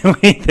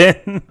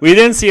 we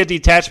then see a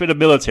detachment of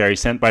military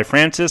sent by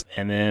Francis,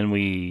 and then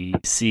we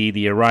see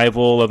the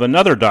arrival of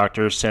another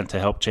doctor sent to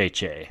help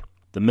Che-Che.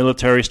 The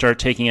military start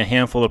taking a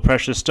handful of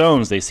precious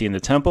stones they see in the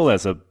temple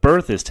as a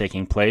birth is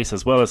taking place,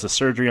 as well as a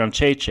surgery on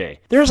Che-Che.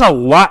 There's a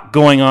lot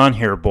going on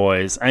here,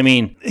 boys. I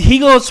mean, he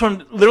goes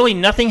from literally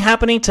nothing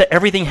happening to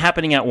everything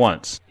happening at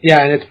once.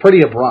 Yeah, and it's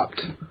pretty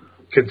abrupt,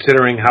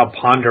 considering how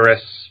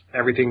ponderous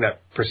everything that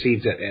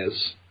precedes it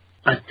is.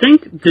 I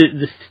think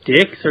the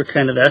stakes are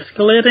kind of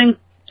escalating.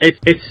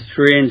 It's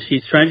strange.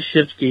 He's trying to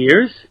shift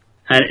gears,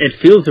 and it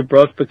feels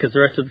abrupt because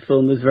the rest of the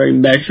film is very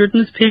measured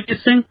in its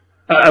pacing.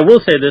 I will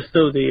say this,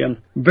 though, the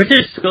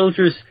British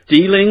soldiers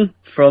stealing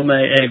from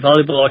a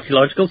valuable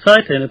archaeological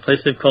site in a place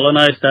they've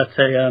colonized, that's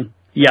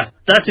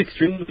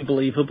extremely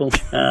believable.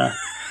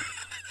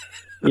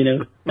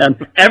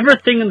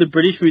 Everything in the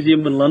British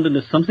Museum in London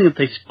is something that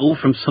they stole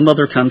from some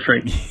other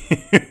country.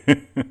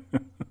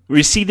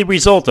 We see the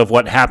result of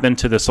what happened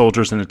to the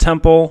soldiers in the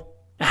temple.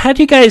 How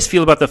do you guys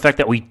feel about the fact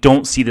that we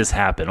don't see this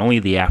happen, only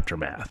the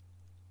aftermath?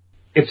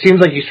 It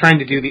seems like he's trying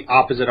to do the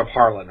opposite of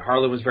Harlin.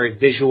 Harlin was very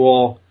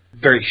visual,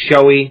 very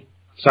showy,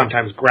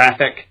 sometimes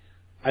graphic.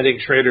 I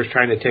think Schrader's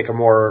trying to take a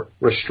more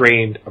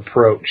restrained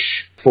approach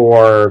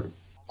for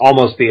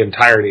almost the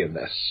entirety of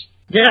this.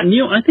 Yeah,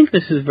 I think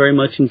this is very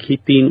much in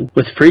keeping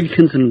with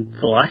Friedkin's and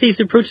Velati's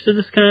approach to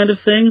this kind of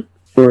thing,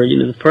 where,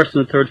 the first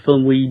and the third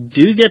film, we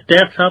do get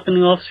deaths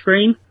happening off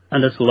screen,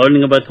 and it's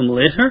learning about them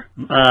later.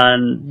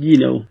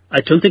 And,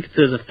 I don't think it's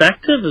as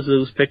effective as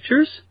those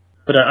pictures,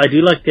 but I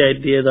do like the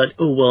idea that,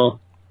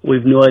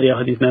 we've no idea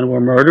how these men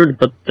were murdered,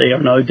 but they are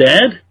now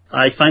dead.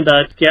 I find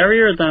that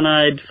scarier than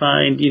I'd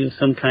find,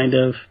 some kind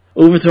of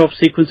over-the-top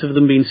sequence of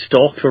them being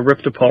stalked or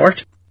ripped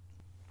apart.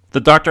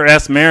 The doctor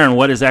asks Marin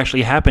what is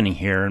actually happening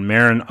here, and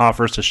Marin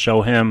offers to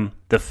show him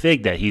the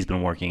fig that he's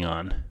been working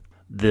on.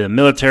 The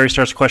military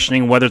starts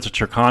questioning whether the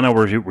Turkana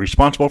were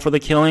responsible for the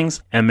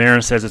killings, and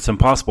Marin says it's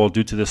impossible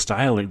due to the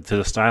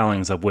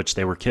stylings of which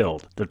they were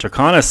killed. The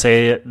Turkana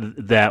say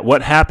that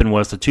what happened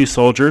was the two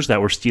soldiers that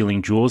were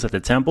stealing jewels at the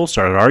temple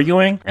started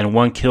arguing, and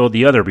one killed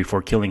the other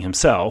before killing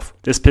himself.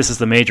 This pisses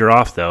the Major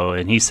off, though,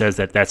 and he says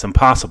that that's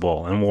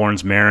impossible, and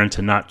warns Marin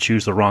to not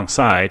choose the wrong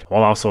side,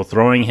 while also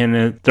throwing him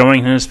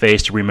in his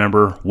face to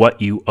remember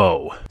what you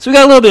owe. So we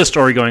got a little bit of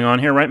story going on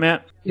here, right,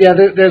 Matt? Yeah,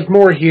 there's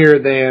more here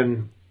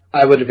than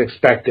I would have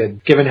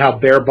expected, given how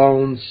bare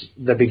bones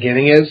the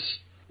beginning is.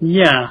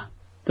 Yeah,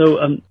 though,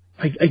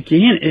 I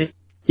didn't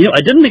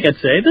think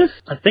I'd say this.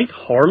 I think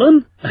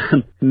Harlin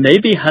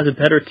maybe has a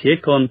better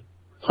take on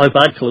how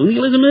bad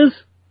colonialism is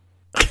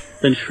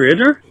than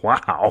Schrader.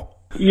 Wow.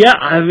 Yeah,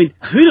 I mean,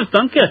 who'd have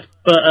thunk it?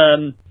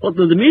 But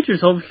the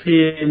Major's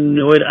obviously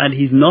annoyed, and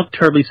he's not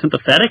terribly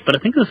sympathetic, but I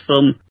think this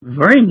film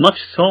very much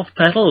soft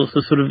pedals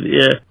the sort of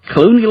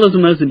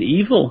colonialism as an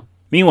evil.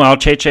 Meanwhile,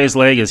 Che-Che's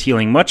leg is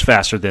healing much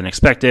faster than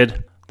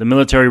expected. The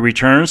military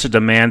returns to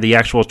demand the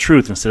actual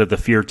truth instead of the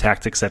fear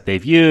tactics that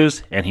they've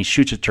used, and he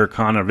shoots a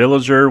Turkana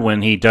villager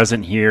when he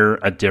doesn't hear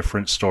a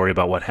different story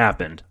about what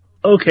happened.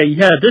 Okay,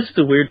 yeah, this is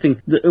the weird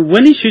thing.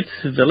 When he shoots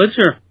the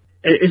villager,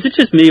 Is it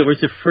just me, or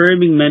is the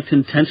framing meant to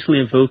intentionally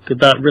evoke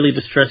that really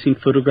distressing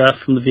photograph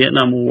from the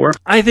Vietnam War?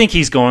 I think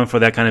he's going for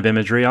that kind of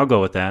imagery. I'll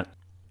go with that.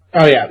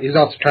 Oh yeah, he's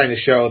also trying to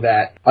show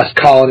that us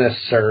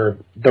colonists are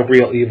the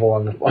real evil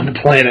on the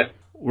planet.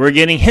 We're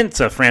getting hints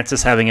of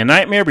Francis having a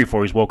nightmare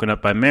before he's woken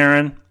up by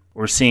Marin.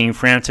 We're seeing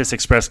Francis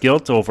express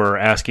guilt over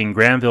asking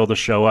Granville to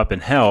show up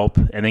and help,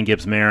 and then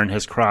gives Marin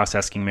his cross,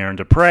 asking Marin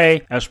to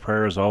pray, as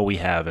prayer is all we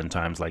have in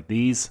times like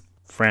these.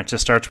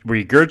 Francis starts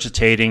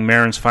regurgitating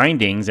Marin's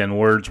findings and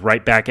words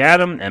right back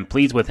at him and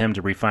pleads with him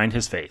to refine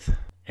his faith.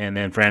 And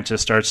then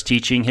Francis starts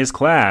teaching his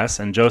class,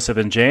 and Joseph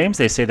and James,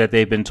 they say that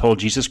they've been told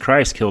Jesus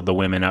Christ killed the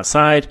women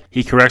outside.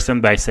 He corrects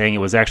them by saying it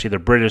was actually the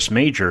British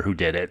major who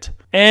did it.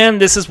 And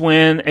this is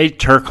when a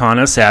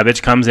Turkana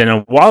savage comes in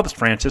and wallops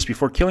Francis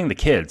before killing the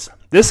kids.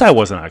 This I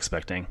wasn't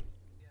expecting.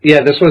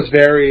 Yeah, this was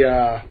very,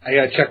 I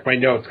gotta check my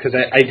notes, because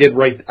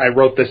I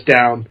wrote this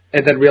down,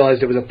 and then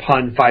realized it was a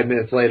pun 5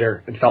 minutes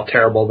later, and felt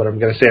terrible, but I'm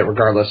gonna say it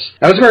regardless.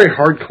 That was very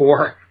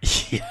hardcore.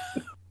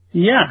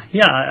 Yeah,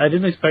 I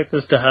didn't expect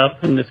this to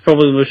happen. It's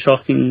probably the most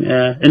shocking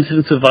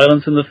incidence of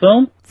violence in the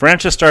film.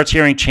 Francis starts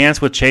hearing chants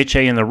with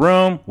Che-Che in the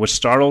room, which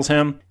startles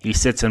him. He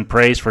sits and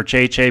prays for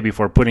Che-Che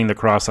before putting the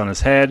cross on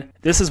his head.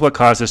 This is what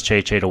causes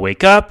Che-Che to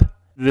wake up.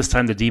 This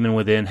time the demon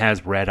within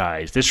has red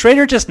eyes. Does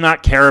Schrader just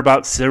not care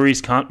about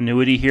series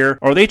continuity here?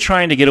 Or are they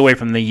trying to get away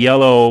from the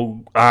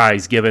yellow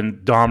eyes,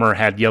 given Dahmer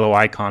had yellow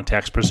eye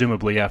contacts,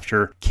 presumably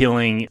after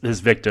killing his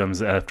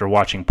victims after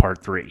watching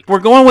part 3? We're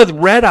going with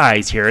red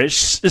eyes here.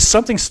 Is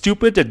something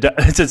stupid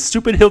it's a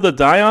stupid hill to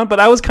die on, but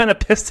I was kind of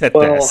pissed at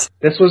this.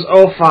 This was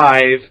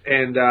 2005,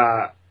 and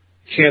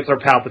Chancellor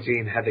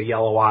Palpatine had the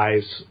yellow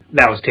eyes.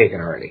 That was taken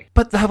already.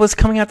 But that was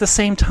coming out at the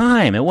same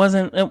time. It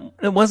wasn't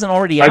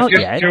already out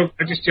yet.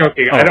 I'm just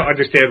joking. I don't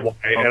understand why.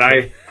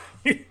 Okay.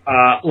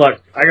 And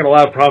look, I got a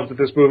lot of problems with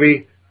this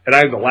movie, and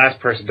I'm the last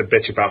person to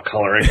bitch about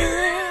coloring.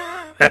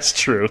 That's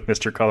true,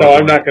 Mr. Color. So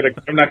I'm not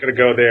gonna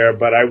go there,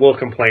 but I will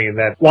complain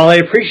that while I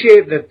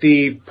appreciate that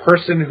the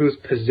person who's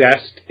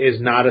possessed is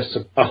not a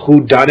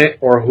whodunit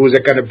or who's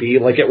it gonna be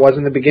like it was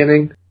in the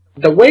beginning,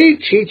 the way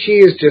Chi-Chi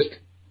is just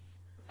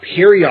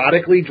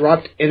periodically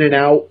dropped in and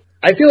out,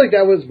 I feel like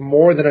that was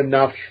more than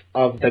enough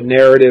of the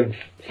narrative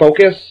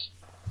focus,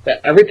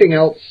 that everything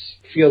else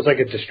feels like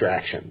a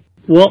distraction.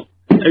 Well,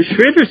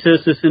 Schrader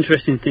says this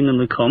interesting thing in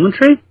the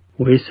commentary,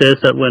 where he says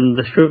that when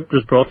the script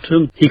was brought to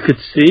him, he could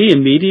see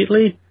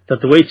immediately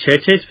that the way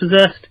Che-Che's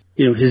possessed,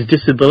 his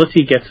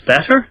disability gets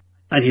better,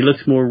 and he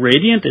looks more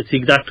radiant. It's the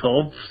exact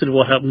opposite of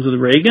what happens with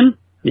Reagan.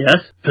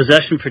 Yes,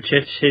 possession for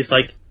Che-Che is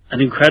like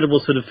an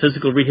incredible sort of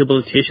physical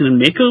rehabilitation and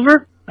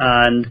makeover,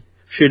 and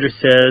Schrader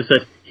says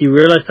that he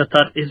realized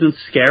that isn't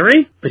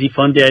scary, but he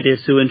found the idea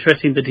so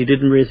interesting that he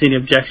didn't raise any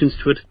objections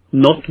to it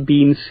not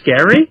being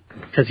scary,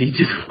 because he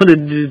just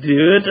wanted to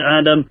do it.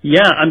 And I'm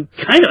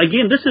kind of,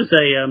 again, this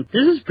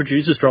is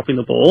producers dropping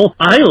the ball.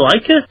 I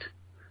like it.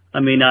 I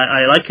mean,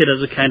 I like it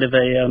as a kind of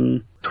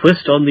a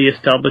twist on the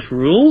established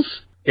rules.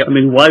 Yep. I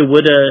mean, why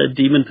would a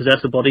demon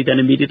possess a body then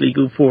immediately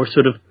go for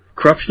sort of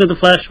corruption of the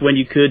flesh when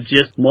you could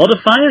just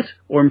modify it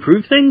or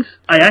improve things?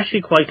 I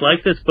actually quite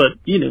like this,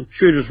 but,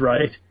 Schrader's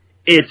right.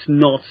 It's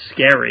not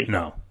scary.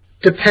 No.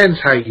 Depends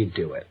how you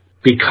do it.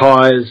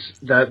 Because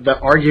the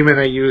argument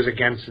I use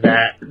against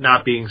that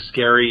not being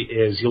scary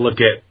is you look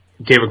at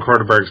David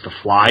Cronenberg's The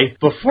Fly.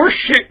 Before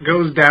shit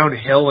goes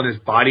downhill and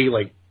his body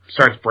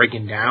starts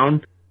breaking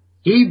down,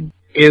 he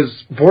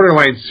is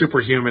borderline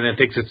superhuman and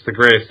thinks it's the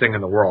greatest thing in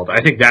the world.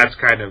 I think that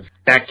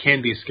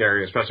can be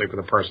scary, especially for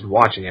the person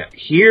watching it.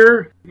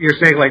 Here, you're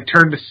saying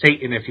turn to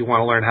Satan if you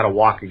want to learn how to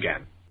walk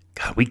again.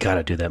 God, we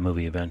gotta do that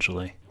movie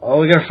eventually. Oh,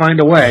 we gotta find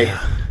a way.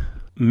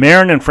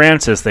 Marin and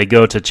Francis, they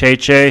go to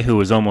Che-Che,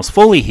 who is almost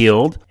fully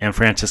healed, and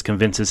Francis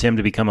convinces him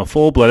to become a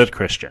full-blooded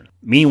Christian.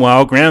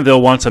 Meanwhile,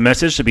 Granville wants a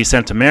message to be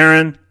sent to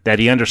Marin, that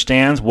he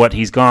understands what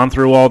he's gone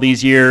through all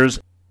these years,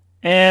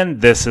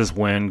 and this is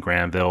when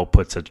Granville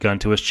puts a gun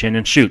to his chin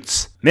and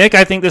shoots. Mick,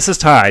 I think this is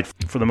tied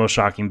for the most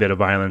shocking bit of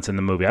violence in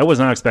the movie. I was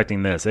not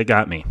expecting this. It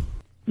got me.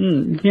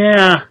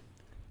 Yeah,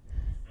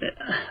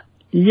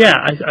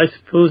 I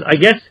suppose. I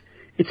guess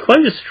it's quite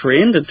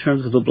restrained in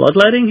terms of the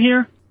bloodletting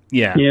here.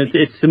 Yeah.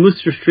 It's the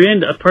most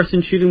restrained a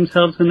person shooting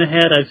themselves in the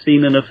head I've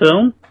seen in a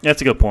film. That's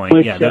a good point.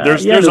 Which,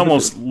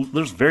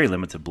 there's very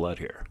limited blood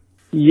here.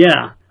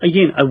 Yeah.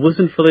 Again, I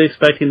wasn't fully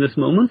expecting this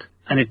moment,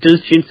 and it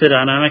does change the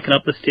dynamic and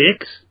up the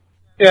stakes.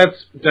 Yeah,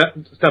 it's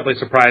definitely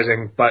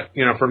surprising, but,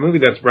 for a movie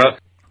the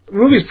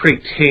movie's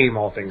pretty tame,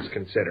 all things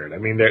considered. I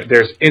mean,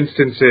 there's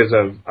instances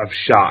of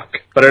shock,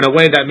 but in a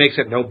way that makes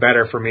it no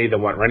better for me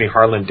than what Renny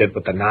Harlin did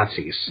with the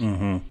Nazis.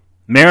 Mm-hmm.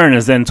 Marin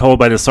is then told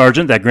by the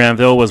sergeant that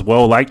Granville was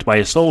well liked by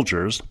his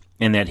soldiers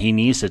and that he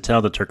needs to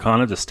tell the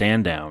Turkana to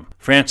stand down.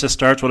 Francis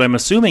starts what I'm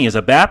assuming is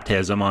a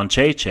baptism on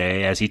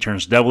Che-Che as he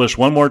turns devilish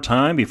one more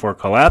time before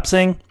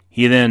collapsing.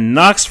 He then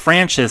knocks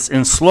Francis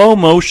in slow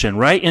motion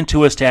right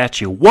into a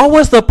statue. What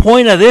was the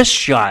point of this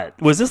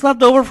shot? Was this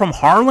left over from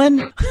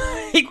Harlan?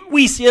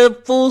 We see a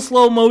full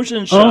slow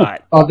motion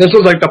shot. Oh, this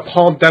was like the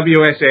Paul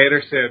W.S.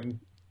 Anderson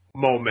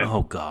moment.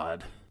 Oh,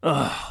 God.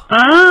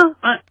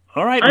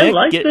 All right, I Mick,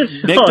 like this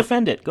Mick, shot.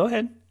 defend it. Go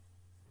ahead.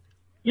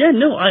 Yeah,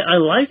 no, I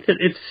liked it.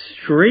 It's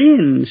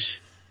strange.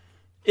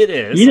 It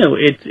is. You know,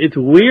 it's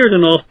weird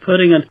and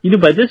off-putting. And, you know,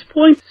 by this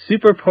point,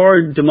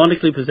 superpowered,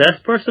 demonically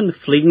possessed person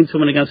flinging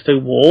someone against a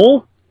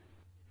wall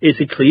is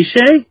a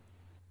cliche.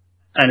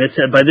 And it's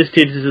by this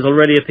stage, this is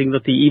already a thing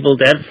that the Evil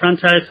Dead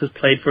franchise has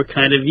played for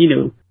kind of, you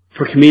know,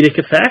 for comedic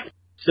effect.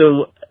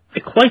 So I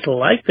quite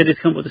like that it's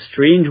come up with a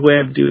strange way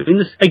of doing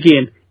this.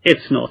 Again,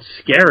 it's not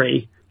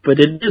scary, but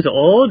it is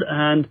odd,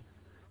 and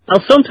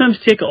I'll sometimes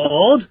take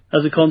odd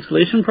as a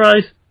consolation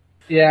prize.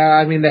 Yeah,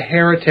 I mean, the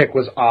heretic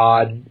was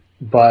odd,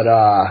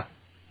 but,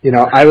 you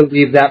know, I would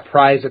leave that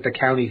prize at the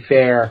county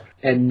fair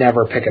and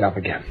never pick it up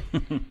again.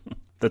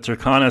 The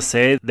Turkana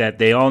say that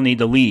they all need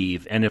to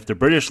leave, and if the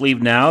British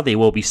leave now, they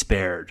will be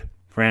spared.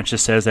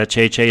 Francis says that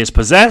Che-Che is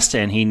possessed,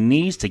 and he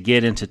needs to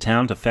get into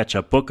town to fetch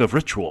a book of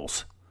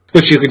rituals.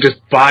 Which you can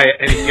just buy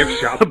at any gift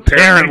shop,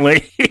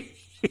 apparently.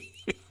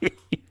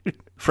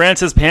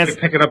 Francis pants...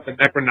 Pick it up the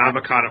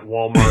Necronomicon at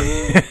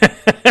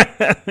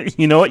Walmart.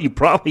 You know what? You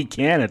probably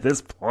can at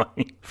this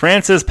point.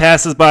 Francis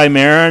passes by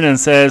Marin and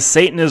says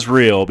Satan is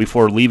real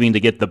before leaving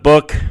to get the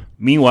book.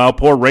 Meanwhile,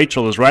 poor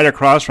Rachel is right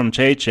across from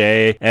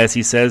Che-Che as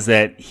he says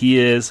that he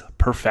is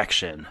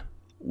perfection.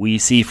 We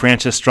see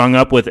Francis strung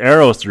up with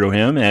arrows through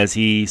him as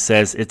he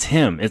says, it's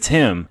him,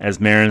 as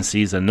Marin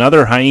sees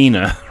another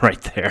hyena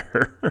right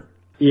there.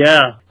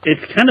 Yeah,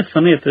 it's kind of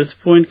funny at this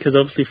point because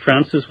obviously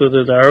Francis with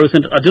his arrows,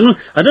 and I don't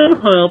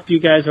know how up you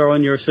guys are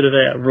on your sort of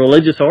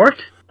religious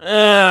art.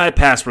 I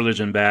passed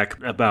religion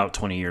back about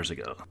 20 years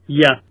ago.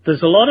 Yeah,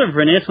 there's a lot of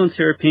Renaissance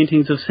era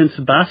paintings of Saint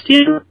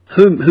Sebastian,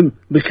 who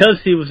because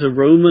he was a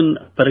Roman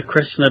but a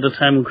Christian at a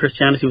time when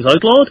Christianity was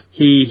outlawed,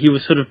 he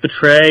was sort of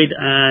betrayed,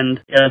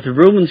 and the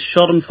Romans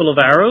shot him full of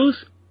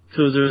arrows.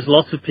 So there's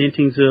lots of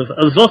paintings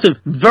there's lots of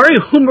very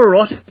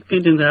homoerotic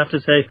paintings, I have to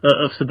say,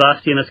 of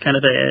Sebastian as kind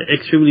of an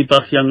extremely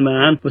buff young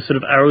man with sort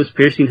of arrows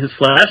piercing his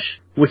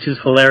flesh, which is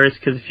hilarious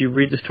because if you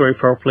read the story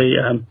properly,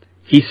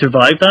 he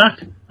survived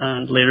that,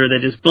 and later they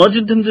just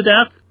bludgeoned him to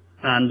death,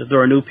 and there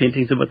are no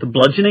paintings about the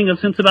bludgeoning of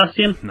Saint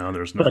Sebastian. No,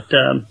 there's not.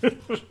 But,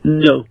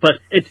 no, but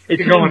it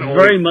seems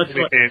very much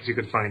like... You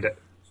could find it.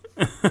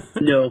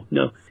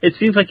 No. It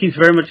seems like he's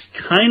very much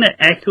kind of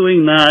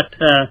echoing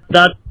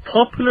that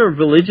popular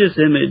religious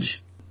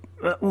image.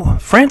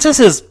 Francis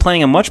is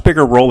playing a much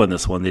bigger role in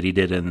this one than he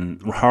did in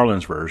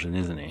Harlin's version,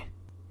 isn't he?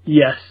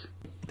 Yes.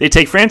 They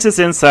take Francis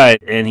inside,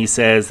 and he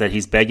says that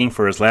he's begging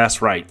for his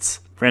last rites.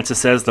 Francis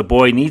says the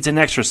boy needs an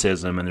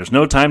exorcism, and there's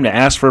no time to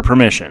ask for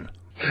permission.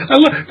 I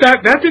love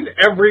that's in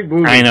every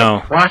movie. I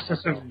know. The process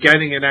of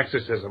getting an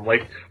exorcism,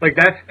 like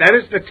that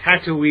is the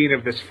Tatooine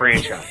of this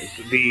franchise.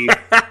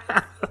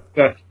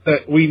 The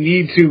we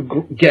need to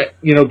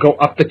go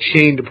up the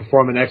chain to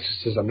perform an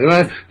exorcism. They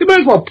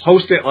might as well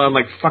post it on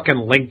like fucking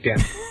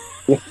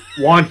LinkedIn.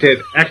 Wanted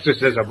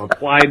exorcism.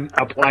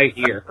 Apply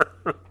here.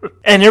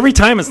 And every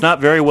time it's not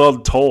very well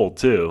told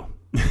too.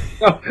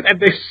 Oh, and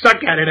they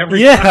suck at it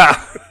every time.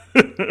 Yeah.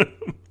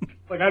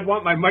 Like, I'd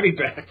want my money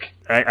back.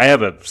 I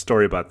have a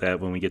story about that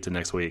when we get to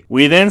next week.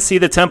 We then see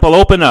the temple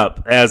open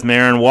up as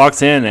Marin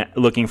walks in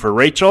looking for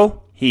Rachel.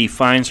 He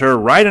finds her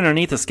right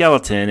underneath a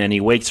skeleton and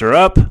he wakes her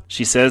up.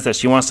 She says that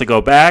she wants to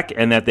go back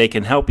and that they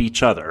can help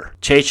each other.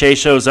 Che-Che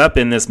shows up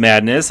in this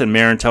madness and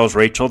Marin tells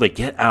Rachel to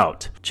get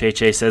out.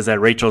 Che-Che says that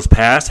Rachel's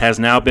past has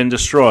now been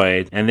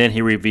destroyed, and then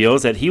he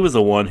reveals that he was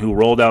the one who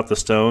rolled out the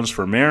stones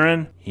for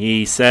Marin.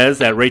 He says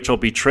that Rachel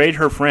betrayed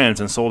her friends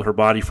and sold her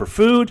body for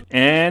food,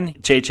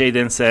 and Che-Che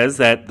then says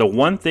that the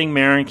one thing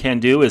Marin can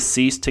do is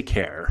cease to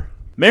care.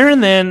 Marin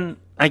then,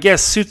 I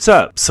guess, suits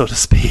up, so to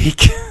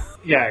speak.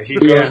 Yeah, he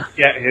goes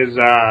get his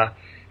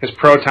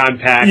proton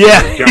pack.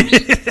 Yeah. And jumps.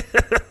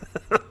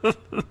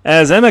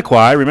 As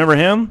Emequai, remember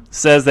him,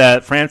 says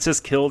that Francis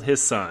killed his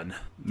son.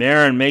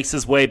 Marin makes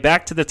his way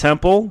back to the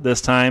temple,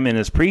 this time in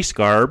his priest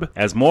garb,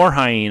 as more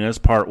hyenas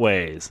part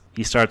ways.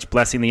 He starts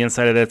blessing the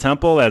inside of the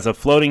temple as a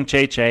floating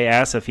Che-Che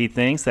asks if he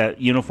thinks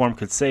that uniform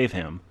could save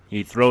him.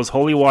 He throws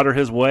holy water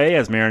his way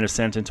as Marin is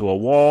sent into a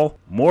wall.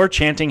 More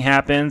chanting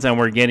happens and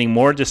we're getting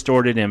more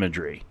distorted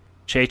imagery.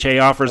 Che-Che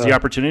offers the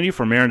opportunity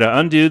for Marin to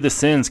undo the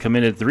sins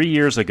committed 3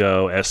 years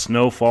ago as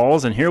snow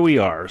falls, and here we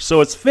are.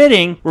 So it's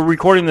fitting we're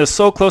recording this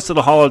so close to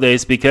the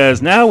holidays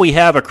because now we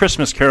have a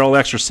Christmas Carol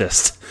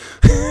exorcist.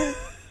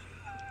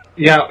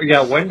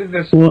 Yeah. When did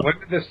this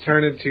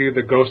turn into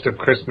the Ghost of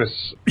Christmas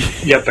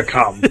Yet to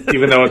Come?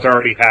 Even though it's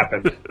already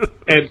happened.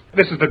 And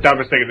this is the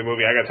dumbest thing in the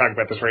movie. I got to talk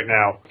about this right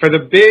now. For the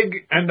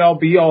big end-all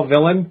be-all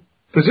villain,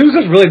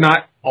 Pazuzu's really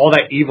not all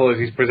that evil as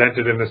he's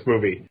presented in this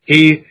movie.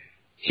 He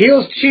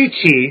heals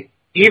Chi-Chi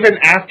even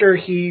after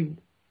he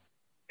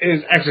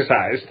is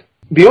exorcised.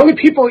 The only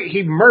people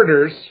he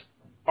murders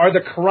are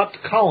the corrupt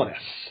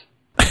colonists.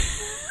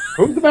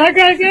 Who's the bad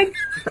guy again?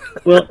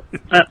 Well,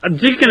 I'm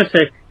just going to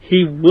say,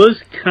 he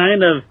was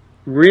kind of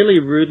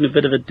really rude and a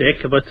bit of a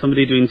dick about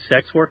somebody doing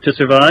sex work to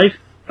survive.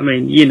 I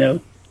mean,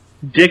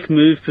 dick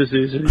move,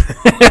 Pazuzu.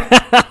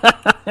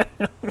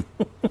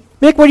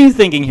 Mick, what are you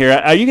thinking here?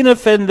 Are you going to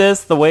defend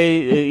this the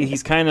way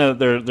he's kind of,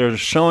 they're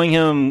showing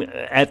him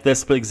at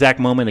this exact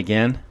moment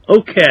again?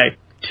 Okay,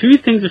 two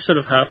things are sort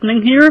of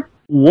happening here.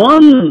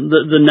 One,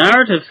 the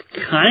narrative's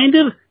kind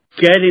of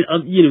getting,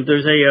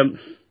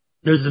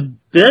 there's a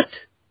bit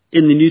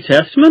in the New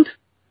Testament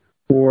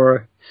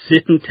where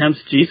Satan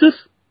tempts Jesus.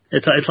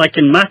 It's like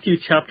in Matthew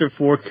chapter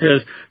 4,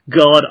 because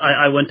God,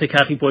 I went to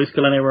Catholic boys'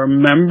 school and I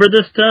remember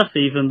this stuff,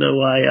 even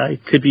though I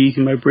could be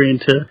using my brain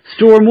to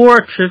store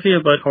more trivia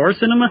about horror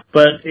cinema.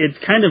 But it's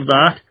kind of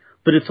that.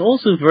 But it's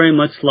also very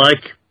much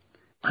like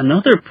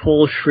another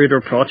Paul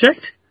Schrader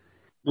project,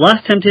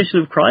 Last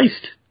Temptation of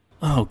Christ.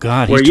 Oh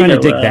God, he's trying to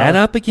dig that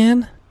up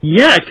again?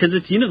 Yeah, because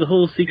it's, the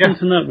whole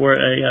sequence in that where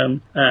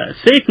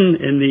Satan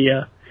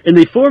in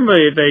the form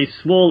of a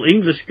small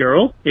English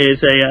girl is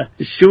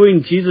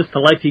showing Jesus the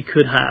life he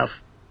could have,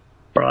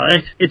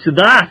 right? It's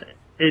that.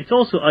 It's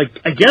also, I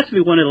guess if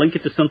we want to link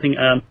it to something,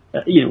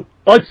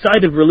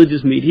 outside of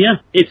religious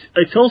media,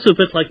 it's also a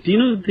bit like, do you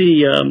know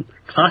the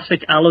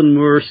classic Alan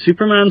Moore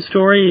Superman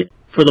story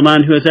for the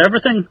man who has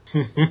everything?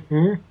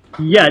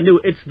 Yeah, no,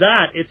 it's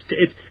that.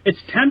 It's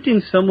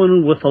tempting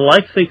someone with a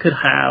life they could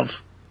have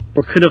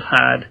or could have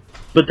had,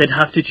 but they'd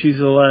have to choose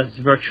a less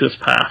virtuous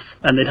path,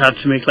 and they'd have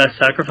to make less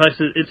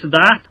sacrifices. It's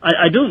that.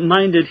 I don't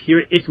mind it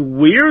here. It's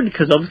weird,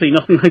 because obviously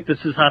nothing like this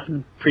has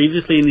happened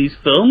previously in these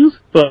films,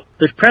 but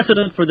there's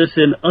precedent for this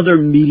in other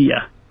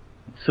media.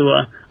 So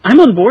I'm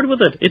on board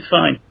with it. It's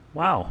fine.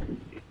 Wow.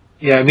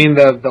 Yeah, I mean,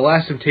 the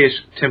Last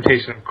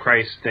Temptation of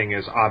Christ thing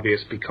is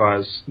obvious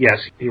because, yes,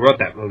 he wrote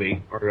that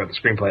movie, or he wrote the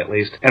screenplay at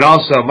least, and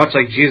also, much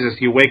like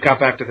Jesus, you wake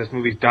up after this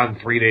movie's done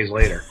 3 days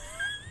later.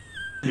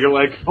 You're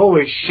like,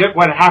 holy shit,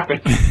 what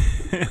happened?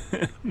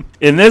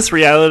 In this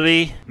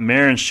reality,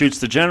 Marin shoots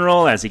the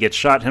general as he gets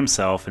shot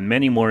himself, and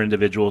many more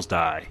individuals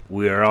die.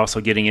 We are also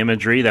getting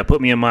imagery that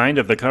put me in mind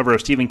of the cover of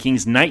Stephen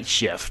King's Night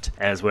Shift,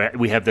 as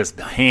we have this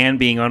hand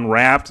being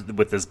unwrapped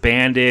with this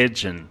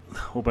bandage and a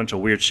whole bunch of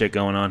weird shit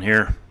going on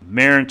here.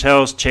 Marin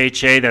tells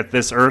Che that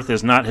this earth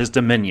is not his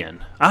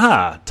dominion.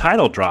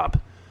 Title drop.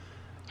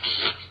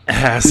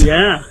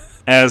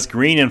 As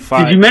Green and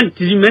Fire... Did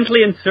you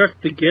mentally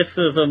insert the gif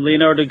of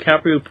Leonardo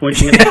DiCaprio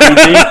pointing at the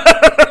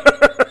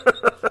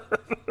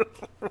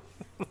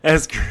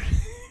TV?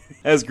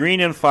 As Green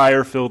and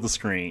Fire fill the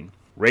screen.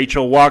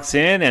 Rachel walks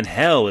in and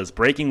hell is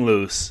breaking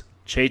loose.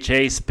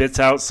 Che spits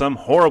out some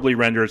horribly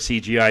rendered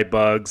CGI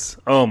bugs.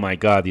 Oh my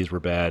God, these were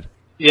bad.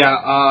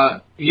 Yeah,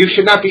 you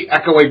should not be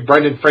echoing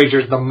Brendan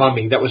Fraser's The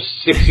Mummy. That was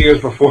 6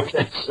 years before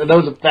this, and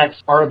those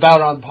effects are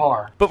about on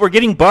par. But we're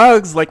getting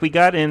bugs like we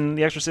got in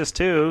The Exorcist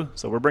 2,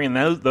 so we're bringing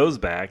those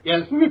back. Yeah,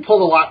 this movie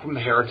pulled a lot from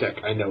The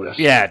Heretic, I noticed.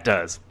 Yeah, it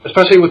does.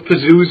 Especially with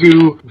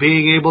Pazuzu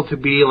being able to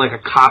be like a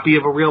copy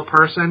of a real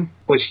person,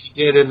 which he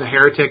did in The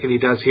Heretic and he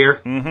does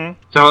here.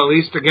 Mm-hmm. So at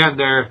least, again,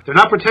 they're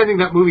not pretending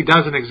that movie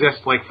doesn't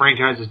exist like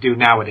franchises do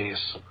nowadays.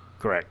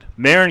 Correct.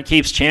 Marin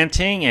keeps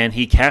chanting, and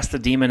he casts the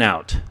demon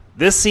out.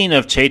 This scene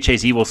of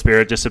Che-Che's evil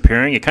spirit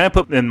disappearing, it kind of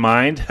put me in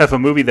mind of a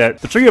movie that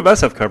the three of us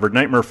have covered,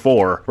 Nightmare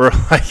 4, where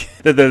like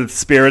the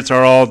spirits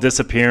are all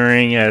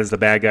disappearing as the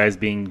bad guy's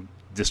being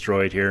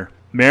destroyed here.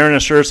 Marin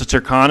assures the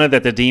Turkana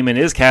that the demon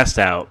is cast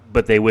out,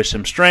 but they wish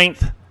him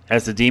strength,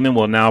 as the demon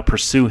will now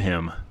pursue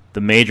him.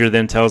 The Major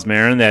then tells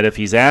Marin that if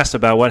he's asked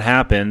about what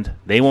happened,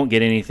 they won't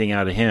get anything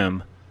out of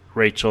him.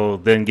 Rachel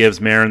then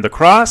gives Marin the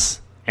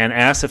cross and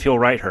asks if he'll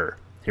write her.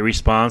 He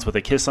responds with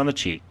a kiss on the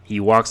cheek. He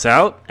walks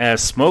out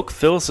as smoke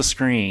fills the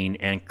screen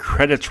and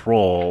credits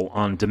roll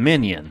on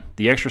Dominion,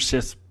 the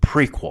Exorcist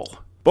Prequel.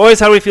 Boys,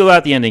 how do we feel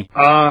about the ending?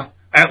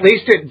 At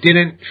least it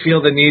didn't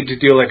feel the need to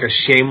do like a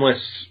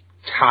shameless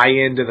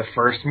tie-in to the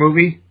first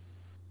movie.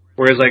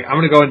 Whereas like, I'm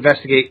going to go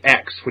investigate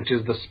X, which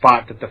is the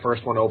spot that the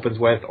first one opens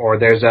with, or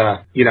there's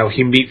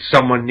he meets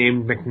someone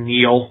named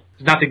McNeil.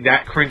 There's nothing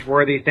that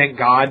cringeworthy, thank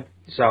God.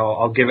 So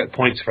I'll give it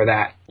points for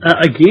that.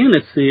 Again,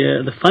 it's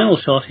the final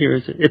shot here.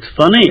 It's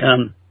funny.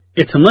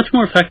 It's a much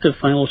more effective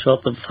final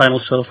shot than the final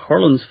shot of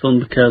Harlin's film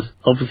because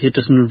obviously it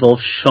doesn't involve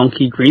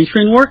shonky green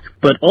screen work,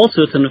 but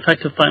also it's an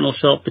effective final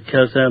shot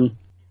because I'm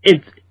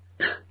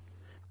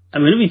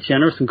going to be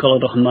generous and call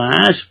it a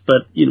homage,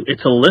 but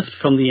it's a lift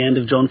from the end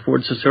of John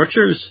Ford's The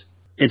Searchers.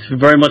 It's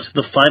very much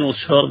the final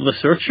shot of The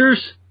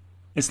Searchers.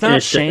 It's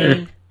not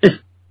Shane.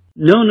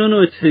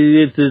 No. It's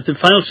the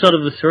final shot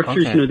of The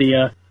Searchers.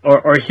 Okay.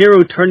 Our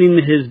hero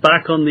turning his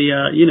back on the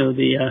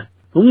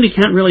woman he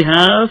can't really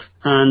have,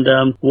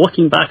 and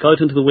walking back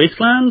out into the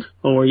wasteland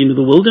or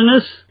the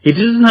wilderness. He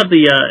doesn't have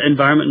the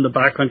environment in the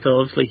background.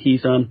 So obviously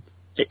he's on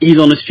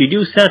a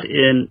studio set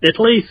in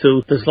Italy,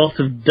 so there's lots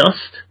of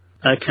dust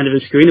kind of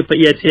obscuring it. But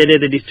yeah, it's the idea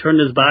that he's turned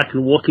his back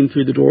and walking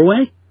through the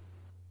doorway.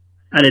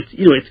 And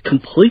it's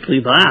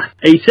completely that.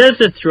 He says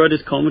this throughout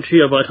his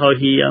commentary about how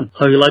he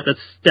liked that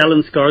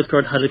Stellan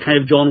Skaarsgard has a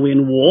kind of John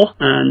Wayne war,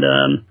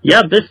 and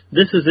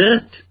this is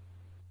it.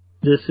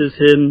 This is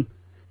him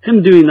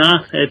doing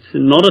that. It's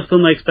not a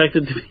film I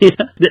expected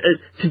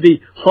to be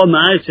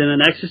homaged in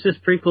an Exorcist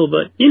prequel,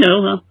 but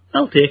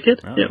I'll take it.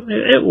 Oh.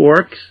 It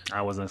works.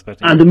 I wasn't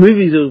expecting. And the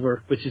movie's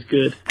over, which is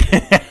good.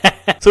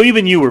 So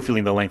even you were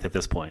feeling the length at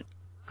this point.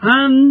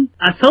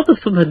 I felt the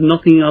film had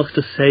nothing else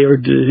to say or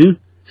do,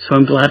 so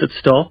I'm glad it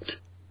stopped.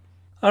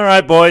 All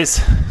right,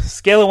 boys.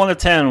 Scale of 1 to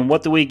 10,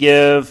 what do we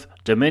give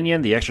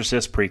Dominion, The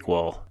Exorcist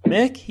prequel?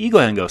 Mick, you go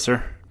ahead and go,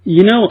 sir.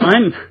 You know,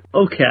 I'm...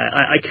 Okay,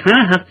 I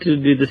kind of have to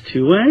do this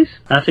two ways.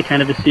 I have to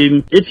kind of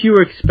assume if you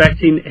were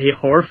expecting a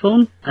horror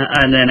film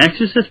and an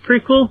Exorcist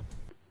prequel,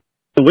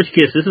 in which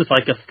case this is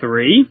like a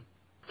 3.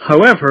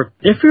 However,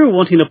 if you're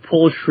wanting a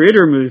Paul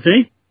Schrader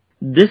movie,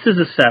 this is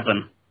a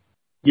 7.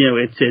 You know,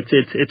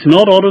 it's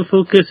not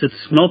autofocus,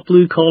 it's not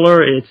blue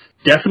collar, it's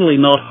definitely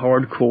not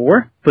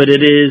hardcore, but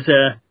it is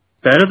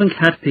better than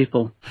Cat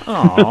People.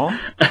 Aww.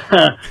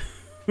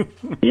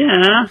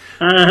 Yeah.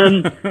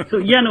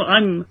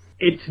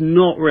 It's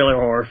not really a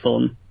horror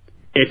film.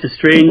 It's a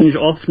strange,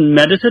 often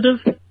meditative,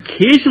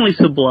 occasionally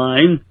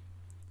sublime,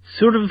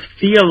 sort of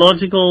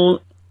theological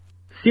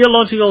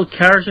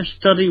character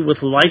study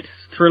with light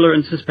thriller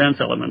and suspense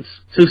elements.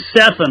 So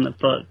 7,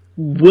 but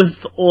with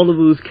all of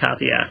those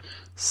caveats.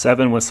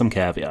 7 with some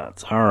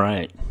caveats. All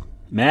right.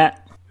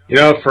 Matt? You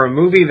know, for a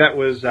movie that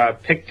was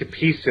picked to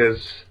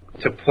pieces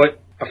to put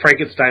a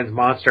Frankenstein's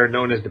monster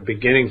known as The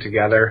Beginning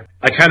together,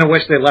 I kind of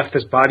wish they left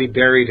this body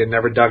buried and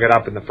never dug it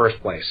up in the first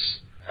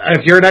place.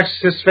 If you're an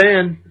Exorcist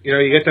fan, you know,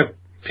 you get to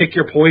pick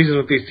your poison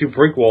with these 2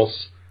 prequels.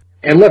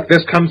 And look,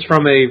 this comes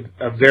from a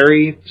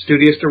very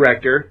studious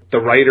director, the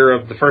writer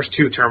of the first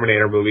 2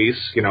 Terminator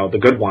movies, you know, the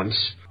good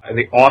ones, and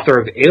the author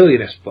of the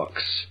Alienist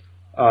books.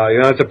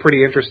 It's a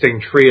pretty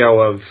interesting trio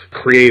of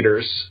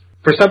creators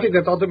for something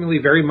that's ultimately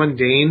very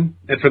mundane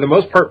and for the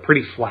most part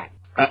pretty flat.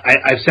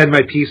 I've said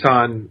my piece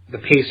on the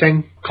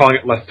pacing, calling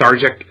it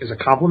lethargic is a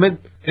compliment,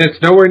 and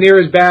it's nowhere near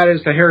as bad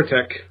as The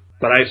Heretic,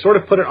 but I sort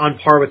of put it on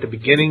par with The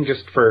Beginning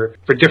just for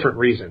different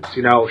reasons.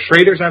 You know,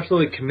 Schrader's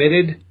absolutely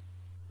committed,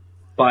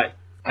 but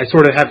I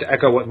sort of have to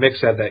echo what Mick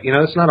said, that, you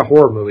know, it's not a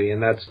horror movie,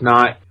 and that's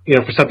not, you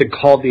know, for something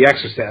called The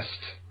Exorcist,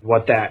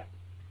 what that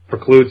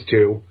precludes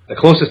to. The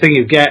closest thing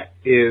you get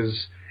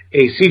is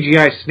a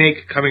CGI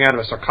snake coming out of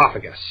a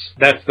sarcophagus.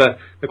 That's the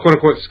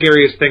quote-unquote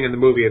scariest thing in the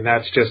movie, and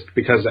that's just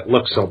because it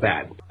looks so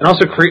bad. And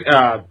also,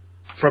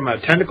 from a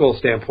technical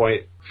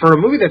standpoint, for a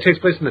movie that takes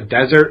place in the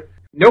desert,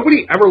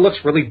 nobody ever looks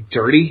really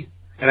dirty,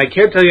 and I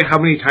can't tell you how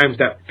many times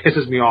that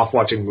pisses me off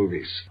watching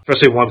movies,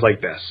 especially ones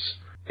like this.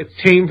 It's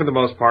tame for the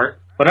most part,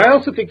 but I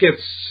also think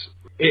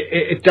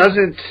it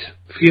doesn't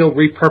feel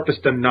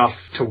repurposed enough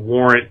to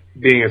warrant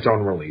being its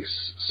own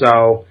release.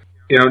 So,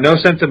 you know, no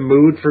sense of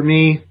mood for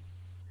me.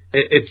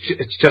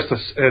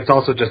 It's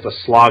also just a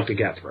slog to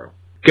get through.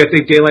 Good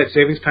thing daylight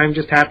savings time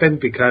just happened,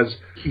 because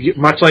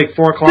much like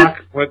 4 o'clock,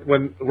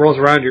 when it rolls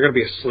around, you're going to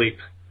be asleep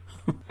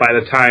by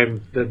the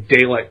time the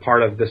daylight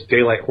part of this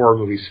daylight horror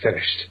movie's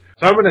finished.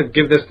 So I'm going to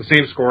give this the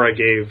same score I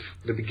gave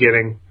The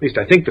Beginning. At least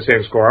I think the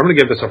same score. I'm going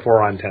to give this a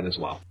 4 on 10 as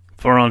well.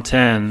 4 on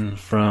 10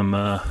 from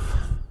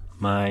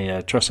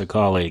my trusted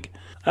colleague.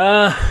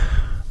 You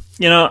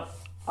know,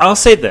 I'll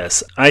say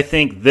this. I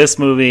think this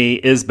movie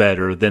is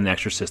better than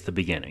Exorcist The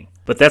Beginning.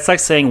 But that's like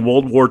saying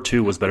World War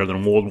II was better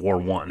than World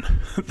War I.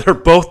 They're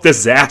both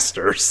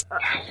disasters.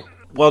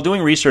 While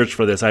doing research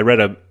for this, I read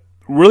a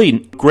really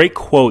great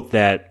quote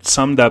that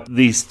summed up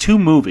these 2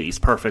 movies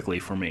perfectly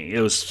for me.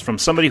 It was from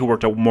somebody who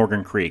worked at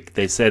Morgan Creek.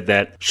 They said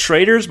that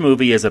Schrader's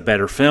movie is a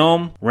better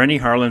film, Renny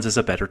Harlin's is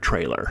a better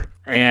trailer.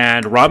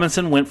 And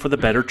Robinson went for the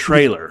better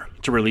trailer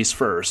to release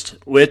first,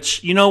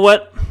 which, you know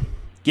what?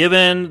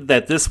 Given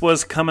that this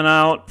was coming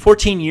out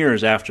 14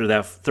 years after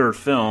that 3rd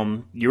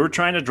film, you were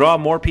trying to draw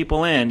more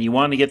people in. You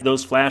wanted to get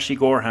those flashy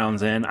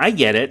gorehounds in. I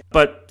get it,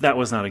 but that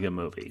was not a good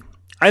movie.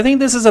 I think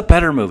this is a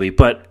better movie,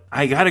 but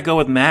I gotta go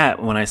with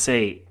Matt when I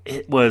say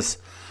it was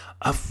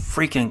a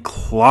freaking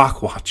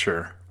clock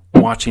watcher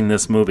watching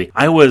this movie.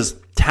 I was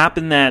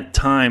tapping that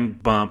time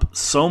bump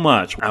so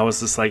much. I was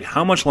just like,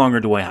 how much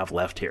longer do I have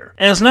left here?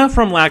 And it's not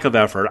from lack of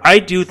effort. I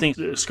do think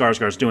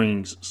Skaarsgard's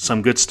doing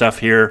some good stuff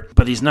here,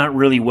 but he's not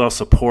really well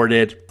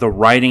supported. The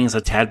writing's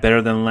a tad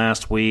better than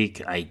last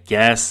week, I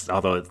guess,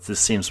 although this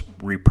seems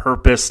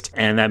repurposed,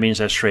 and that means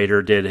that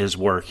Schrader did his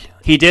work.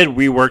 He did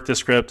rework the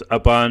script a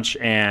bunch,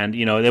 and,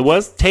 you know, it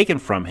was taken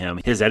from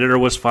him. His editor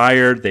was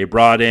fired. They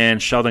brought in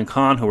Sheldon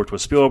Kahn, who worked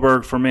with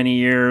Spielberg for many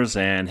years,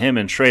 and him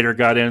and Schrader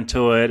got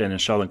into it, and then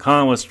Sheldon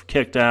Kahn was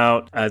kicked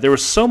out. There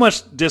was so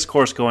much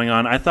discourse going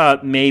on. I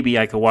thought maybe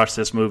I could watch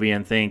this movie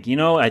and think, you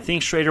know, I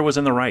think Schrader was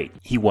in the right.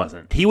 He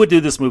wasn't. He would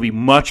do this movie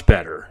much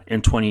better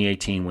in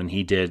 2018 when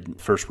he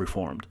did First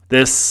Reformed.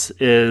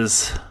 It's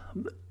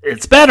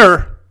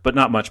better, but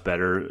not much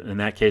better. In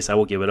that case, I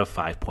will give it a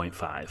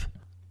 5.5.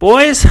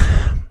 Boys,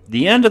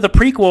 the end of the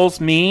prequels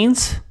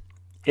means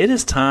it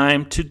is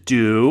time to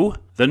do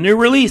the new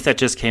release that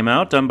just came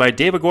out, done by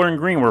David Gordon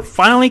Green. We're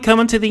finally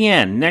coming to the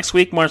end. Next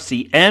week marks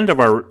the end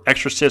of our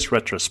Exorcist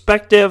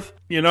retrospective.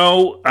 You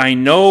know, I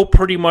know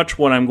pretty much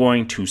what I'm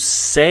going to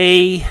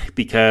say,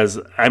 because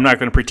I'm not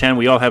going to pretend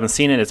we all haven't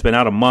seen it. It's been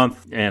out a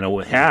month and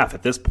a half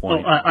at this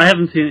point. Well, I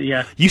haven't seen it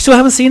yet. You still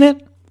haven't seen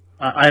it?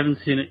 I haven't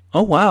seen it.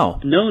 Oh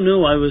wow!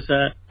 No, I was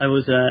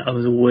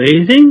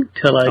waiting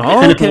till I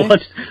kind of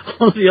watched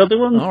all the other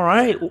ones. All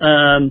right.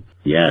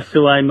 Yeah.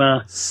 So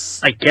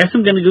I guess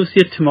I'm going to go see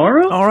it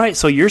tomorrow. All right.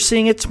 So you're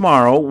seeing it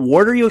tomorrow.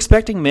 What are you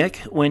expecting, Mick,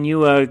 when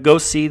you go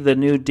see the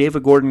new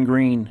David Gordon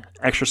Green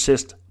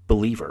Exorcist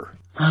Believer?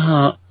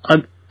 I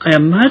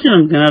imagine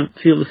I'm going to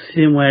feel the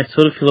same way I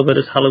sort of feel about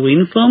his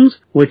Halloween films,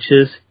 which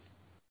is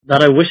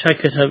that I wish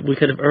we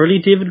could have early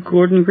David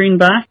Gordon Green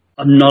back.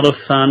 I'm not a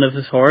fan of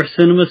his horror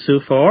cinema so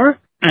far,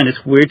 and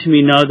it's weird to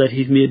me now that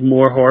he's made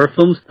more horror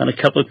films than a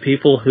couple of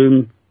people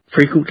who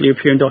frequently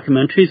appear in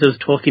documentaries as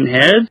talking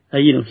heads.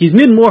 He's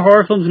made more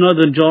horror films now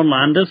than John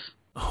Landis.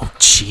 Oh,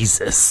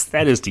 Jesus.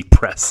 That is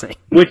depressing.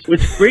 Which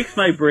breaks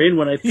my brain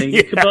when I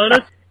think about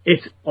it.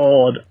 It's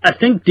odd. I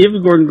think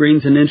David Gordon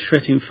Green's an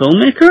interesting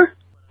filmmaker,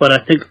 but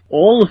I think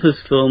all of his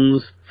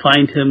films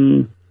find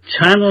him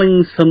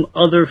channeling some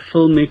other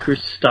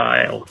filmmaker's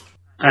style.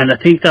 And I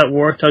think that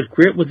worked out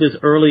great with his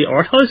early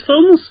art house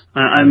films.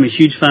 I'm a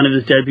huge fan of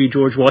his debut,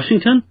 George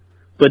Washington,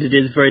 but it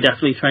is very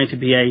definitely trying to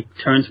be a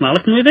Terrence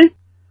Malick movie.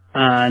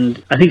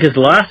 And I think his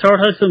last art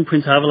house film,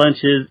 Prince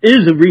Avalanche,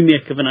 is a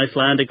remake of an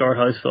Icelandic art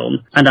house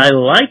film. And I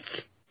like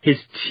his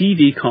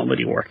TV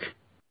comedy work.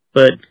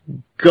 But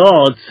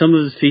God, some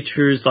of his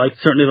features, like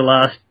certainly the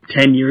last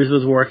 10 years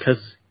of his work, has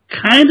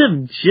kind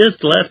of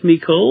just left me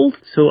cold.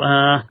 So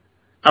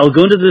I'll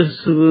go into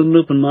this with an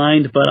open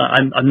mind, but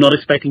I'm not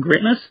expecting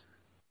greatness.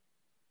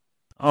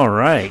 All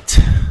right.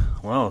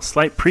 Well, a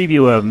slight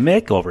preview of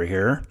Mick over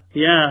here.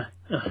 Yeah.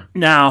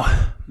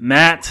 Now,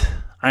 Matt,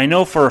 I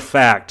know for a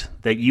fact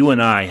that you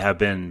and I have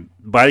been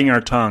biting our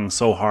tongues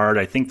so hard,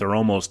 I think they're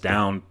almost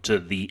down to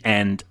the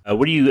end.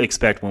 What do you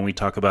expect when we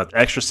talk about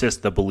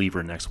Exorcist The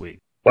Believer next week?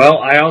 Well,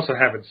 I also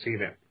haven't seen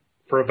it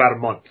for about a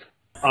month.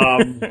 I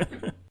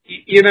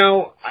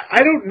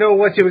don't know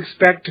what to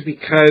expect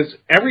because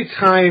every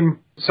time...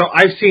 So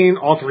I've seen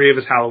all three of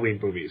his Halloween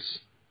movies,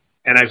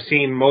 and I've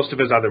seen most of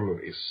his other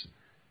movies.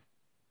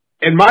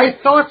 And my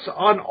thoughts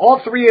on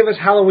all three of his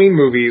Halloween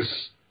movies,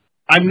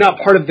 I'm not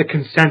part of the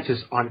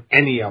consensus on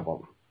any of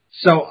them.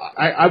 So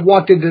I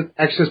walked into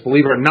Exorcist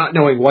Believer not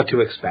knowing what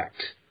to expect.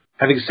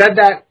 Having said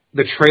that,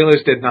 the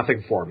trailers did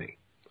nothing for me.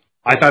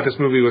 I thought this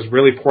movie was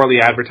really poorly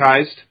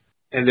advertised,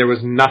 and there was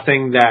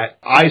nothing that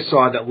I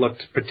saw that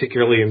looked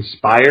particularly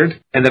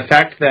inspired. And the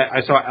fact that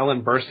I saw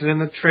Ellen Burstyn in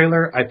the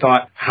trailer, I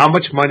thought, how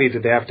much money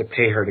did they have to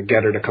pay her to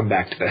get her to come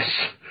back to this?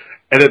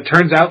 And it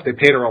turns out they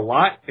paid her a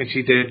lot, and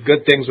she did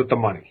good things with the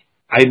money.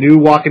 I knew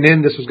walking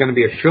in this was going to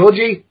be a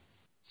trilogy,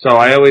 so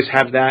I always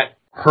have that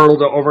hurdle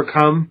to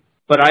overcome.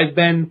 But I've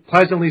been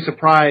pleasantly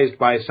surprised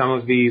by some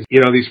of these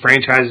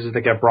franchises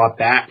that get brought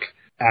back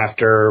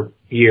after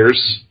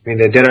years. I mean,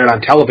 they did it on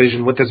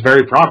television with this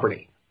very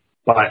property.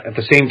 But at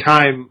the same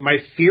time, my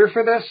fear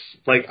for this,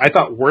 I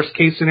thought worst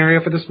case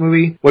scenario for this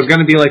movie was going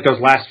to be like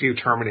those last few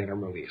Terminator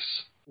movies,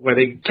 where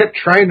they kept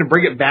trying to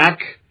bring it back,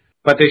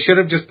 but they should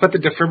have just put the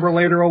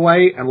defibrillator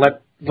away and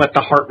let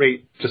the heart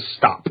rate just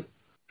stop.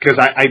 Because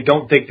I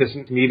don't think this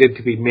needed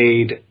to be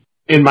made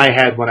in my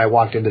head when I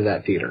walked into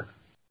that theater.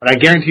 But I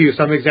guarantee you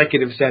some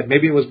executive said,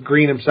 maybe it was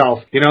Green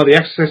himself, The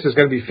Exorcist is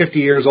going to be 50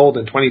 years old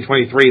in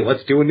 2023.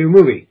 Let's do a new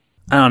movie.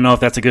 I don't know if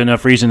that's a good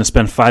enough reason to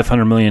spend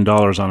 $500 million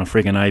on a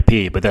freaking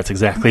IP, but that's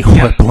exactly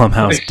what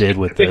Blumhouse did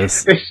with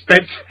this. They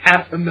spent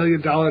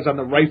 $500,000 on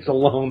the rights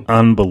alone.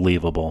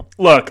 Unbelievable.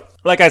 Look,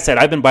 like I said,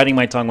 I've been biting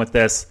my tongue with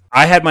this.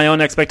 I had my own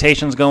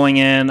expectations going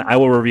in. I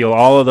will reveal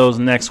all of those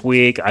next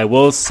week. I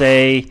will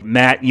say,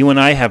 Matt, you and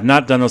I have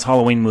not done those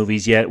Halloween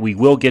movies yet. We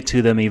will get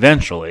to them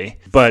eventually.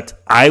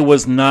 But I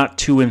was not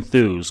too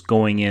enthused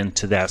going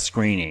into that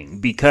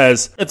screening.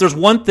 Because if there's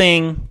one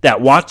thing that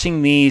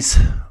watching these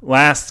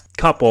last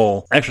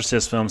couple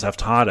Exorcist films have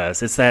taught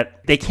us, it's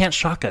that they can't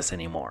shock us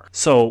anymore.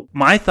 So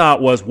my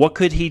thought was, what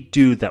could he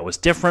do that was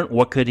different?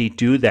 What could he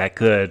do that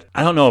could,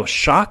 I don't know if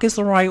shock is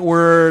the right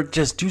word,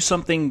 just do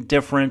something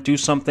different, do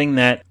something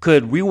that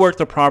could rework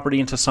the property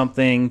into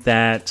something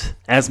that,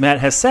 as Matt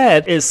has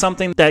said, is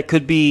something that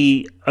could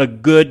be a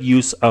good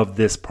use of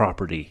this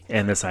property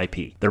and this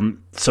IP. They're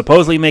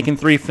supposedly making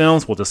 3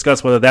 films. We'll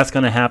discuss whether that's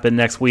going to happen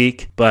next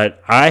week.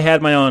 But I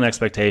had my own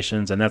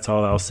expectations, and that's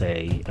all I'll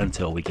say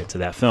until we get to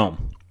that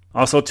film.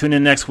 Also, tune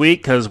in next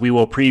week because we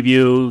will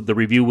preview the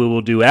review we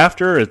will do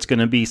after. It's going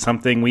to be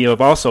something we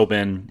have also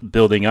been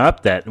building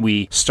up that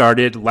we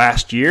started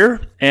last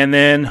year. And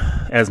then,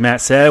 as Matt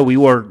said, we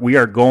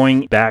are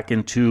going back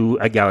into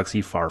a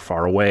galaxy far,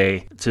 far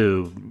away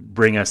to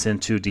bring us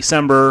into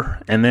December.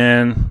 And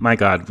then, my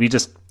God, we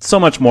just so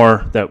much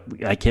more that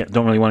I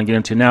don't really want to get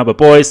into now. But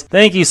boys,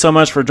 thank you so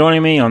much for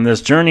joining me on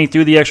this journey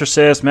through The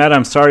Exorcist. Matt,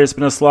 I'm sorry it's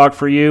been a slog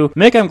for you.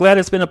 Mick, I'm glad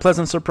it's been a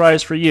pleasant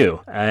surprise for you.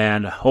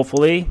 And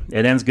hopefully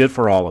it ends good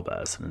for all of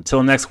us.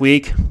 Until next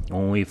week,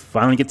 when we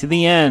finally get to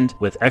the end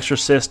with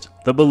Exorcist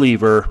The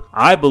Believer,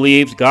 I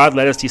believed God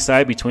let us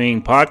decide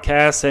between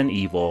podcasts and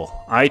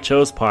evil. I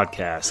chose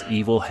podcasts.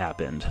 Evil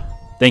happened.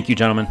 Thank you,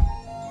 gentlemen.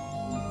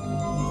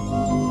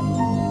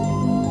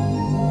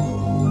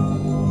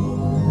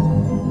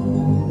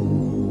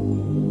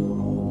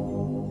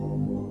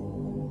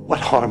 What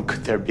harm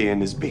could there be in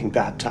his being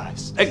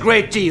baptized? A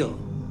great deal.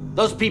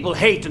 Those people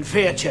hate and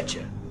fear Checha.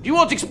 Do you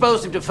want to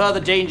expose him to further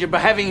danger by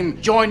having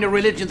him join a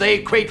religion they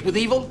equate with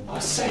evil? Oh,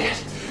 say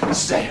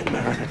it,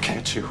 Mariner,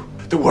 can't you?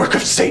 The work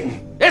of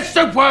Satan. It's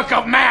the work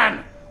of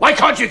man! Why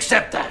can't you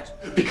accept that?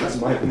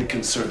 Because my only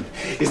concern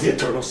is the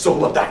eternal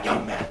soul of that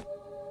young man.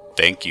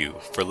 Thank you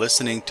for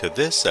listening to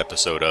this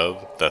episode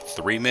of the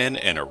 3 Men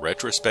and a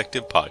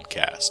Retrospective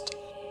Podcast.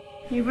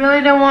 You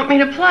really don't want me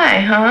to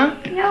play, huh?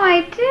 No,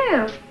 I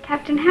do.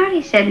 Captain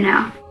Howdy said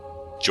no.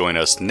 Join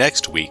us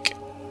next week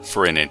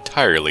for an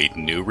entirely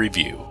new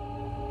review.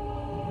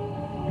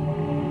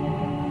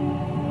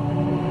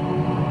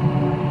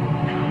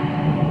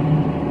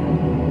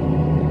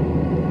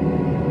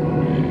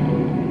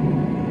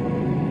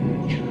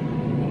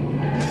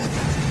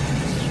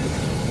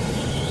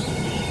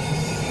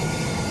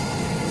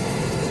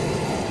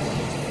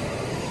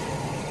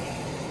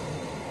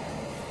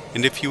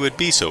 And if you would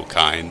be so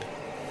kind,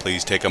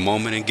 please take a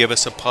moment and give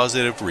us a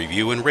positive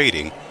review and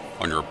rating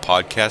on your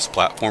podcast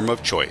platform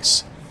of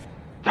choice.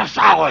 The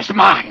soul is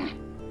mine!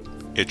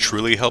 It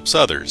truly helps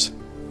others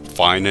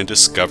find and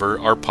discover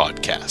our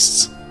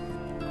podcasts.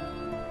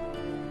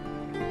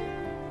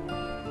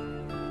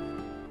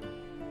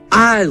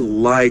 I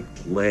like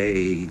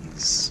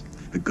plays.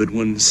 The good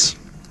ones,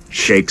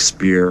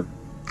 Shakespeare.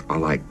 I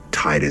like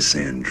Titus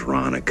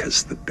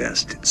Andronicus the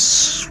best. It's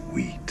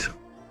sweet.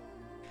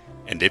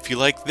 And if you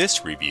like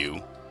this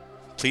review,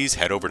 please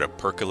head over to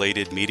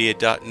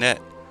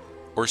percolatedmedia.net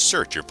or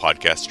search your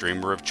podcast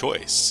streamer of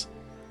choice,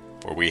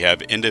 where we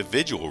have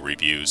individual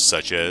reviews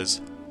such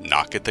as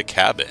Knock at the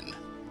Cabin,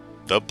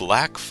 The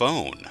Black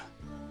Phone,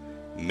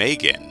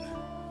 Megan,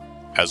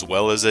 as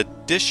well as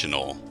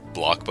additional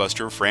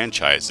blockbuster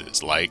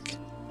franchises like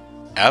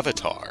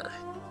Avatar,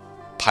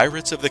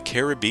 Pirates of the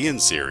Caribbean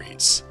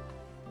series,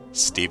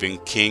 Stephen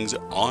King's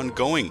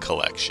ongoing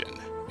collection,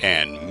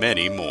 and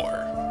many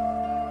more.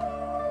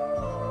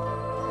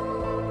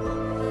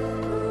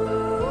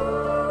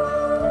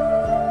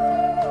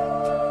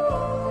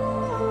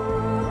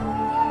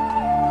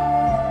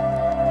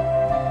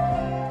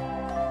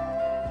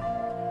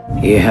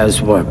 He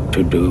has work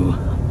to do,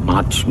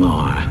 much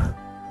more.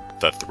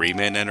 The 3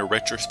 Men and a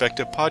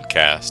Retrospective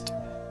Podcast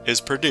is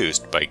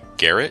produced by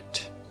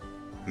Garrett,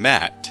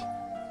 Matt,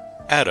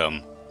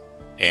 Adam,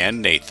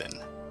 and Nathan.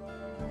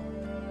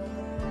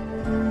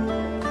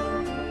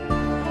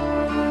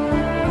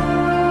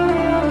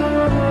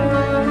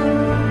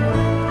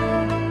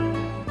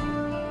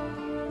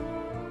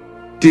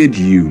 Did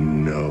you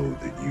know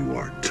that you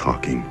are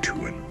talking to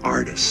an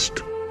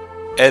artist?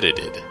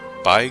 Edited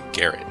by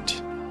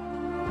Garrett.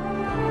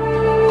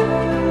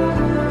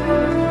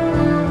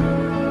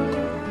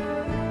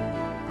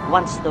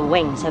 Once the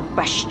wings have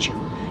brushed you,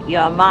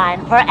 you're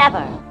mine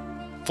forever.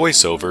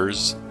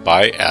 Voiceovers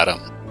by Adam.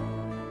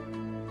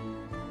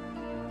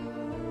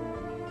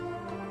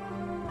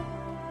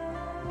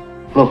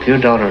 Look, your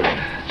daughter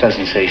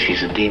doesn't say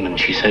she's a demon.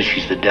 She says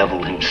she's the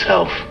devil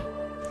himself.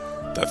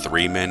 The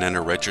 3 Men and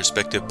a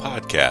Retrospective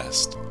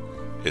Podcast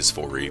is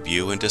for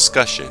review and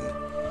discussion,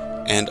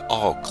 and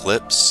all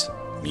clips,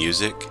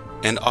 music,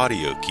 and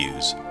audio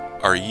cues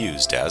are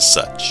used as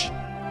such.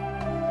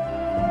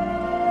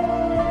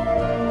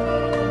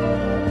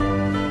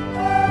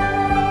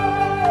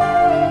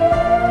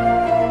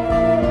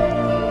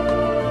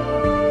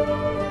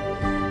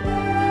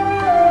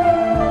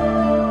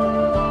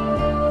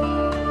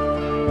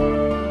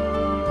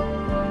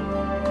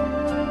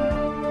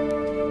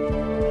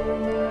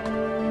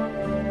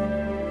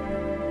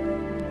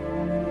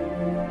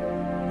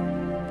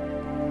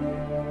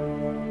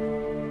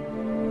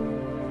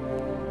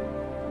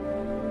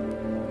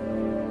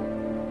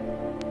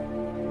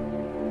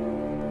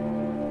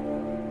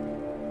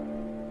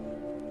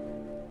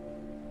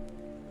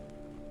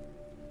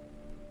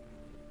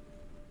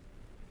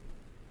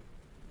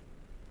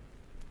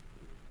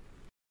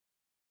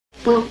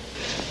 Well,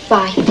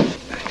 bye.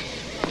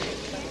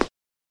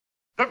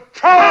 The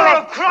power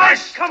of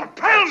Christ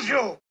compels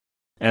you!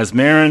 As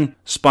Marin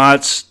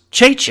spots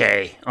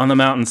Che-Che on the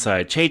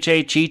mountainside.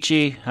 Che-Che,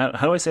 Chi-Chi. How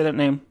do I say that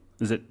name?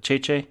 Is it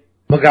Che-Che?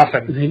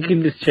 MacGuffin. I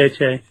think it's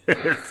Che-Che.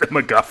 It's a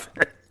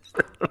MacGuffin.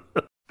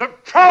 The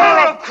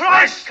power of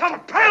Christ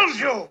compels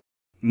you!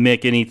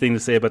 Mick, anything to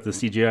say about the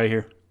CGI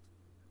here?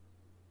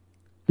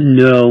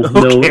 No,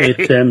 Okay.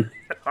 it's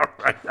All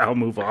right, I'll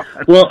move on.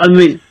 Well, I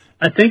mean,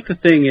 I think the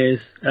thing is,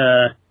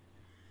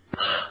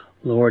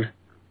 Lord,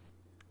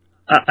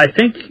 I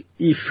think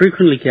you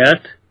frequently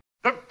get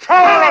the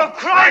power of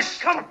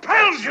Christ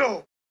compels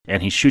you.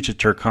 And he shoots a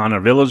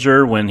Turkana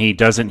villager when he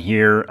doesn't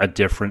hear a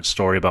different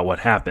story about what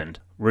happened.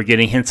 We're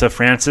getting hints of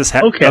Francis.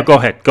 Okay. Oh, go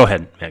ahead,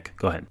 Mick.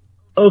 Go ahead.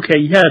 Okay,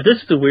 yeah,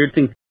 this is the weird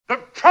thing. The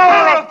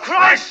power of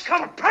Christ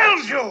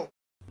compels you.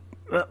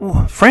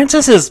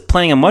 Francis is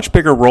playing a much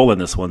bigger role in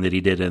this one than he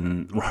did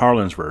in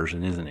Harlan's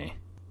version, isn't he?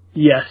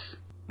 Yes.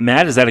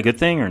 Matt, is that a good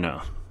thing or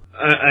no?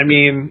 I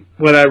mean,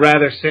 would I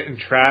rather sit in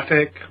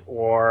traffic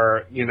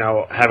or,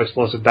 have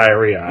explosive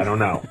diarrhea? I don't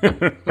know.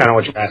 Kind of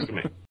what you're asking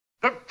me.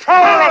 The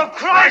power of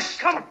Christ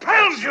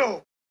compels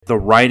you! The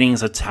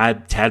writing's a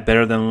tad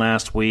better than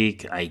last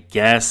week, I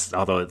guess,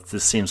 although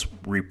this seems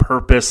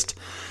repurposed.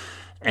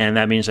 And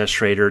that means that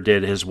Schrader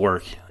did his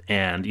work.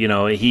 And,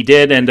 he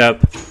did end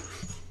up...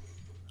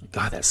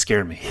 God, that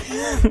scared me.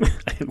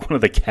 One of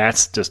the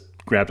cats just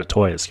grabbed a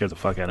toy. It scared the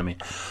fuck out of me.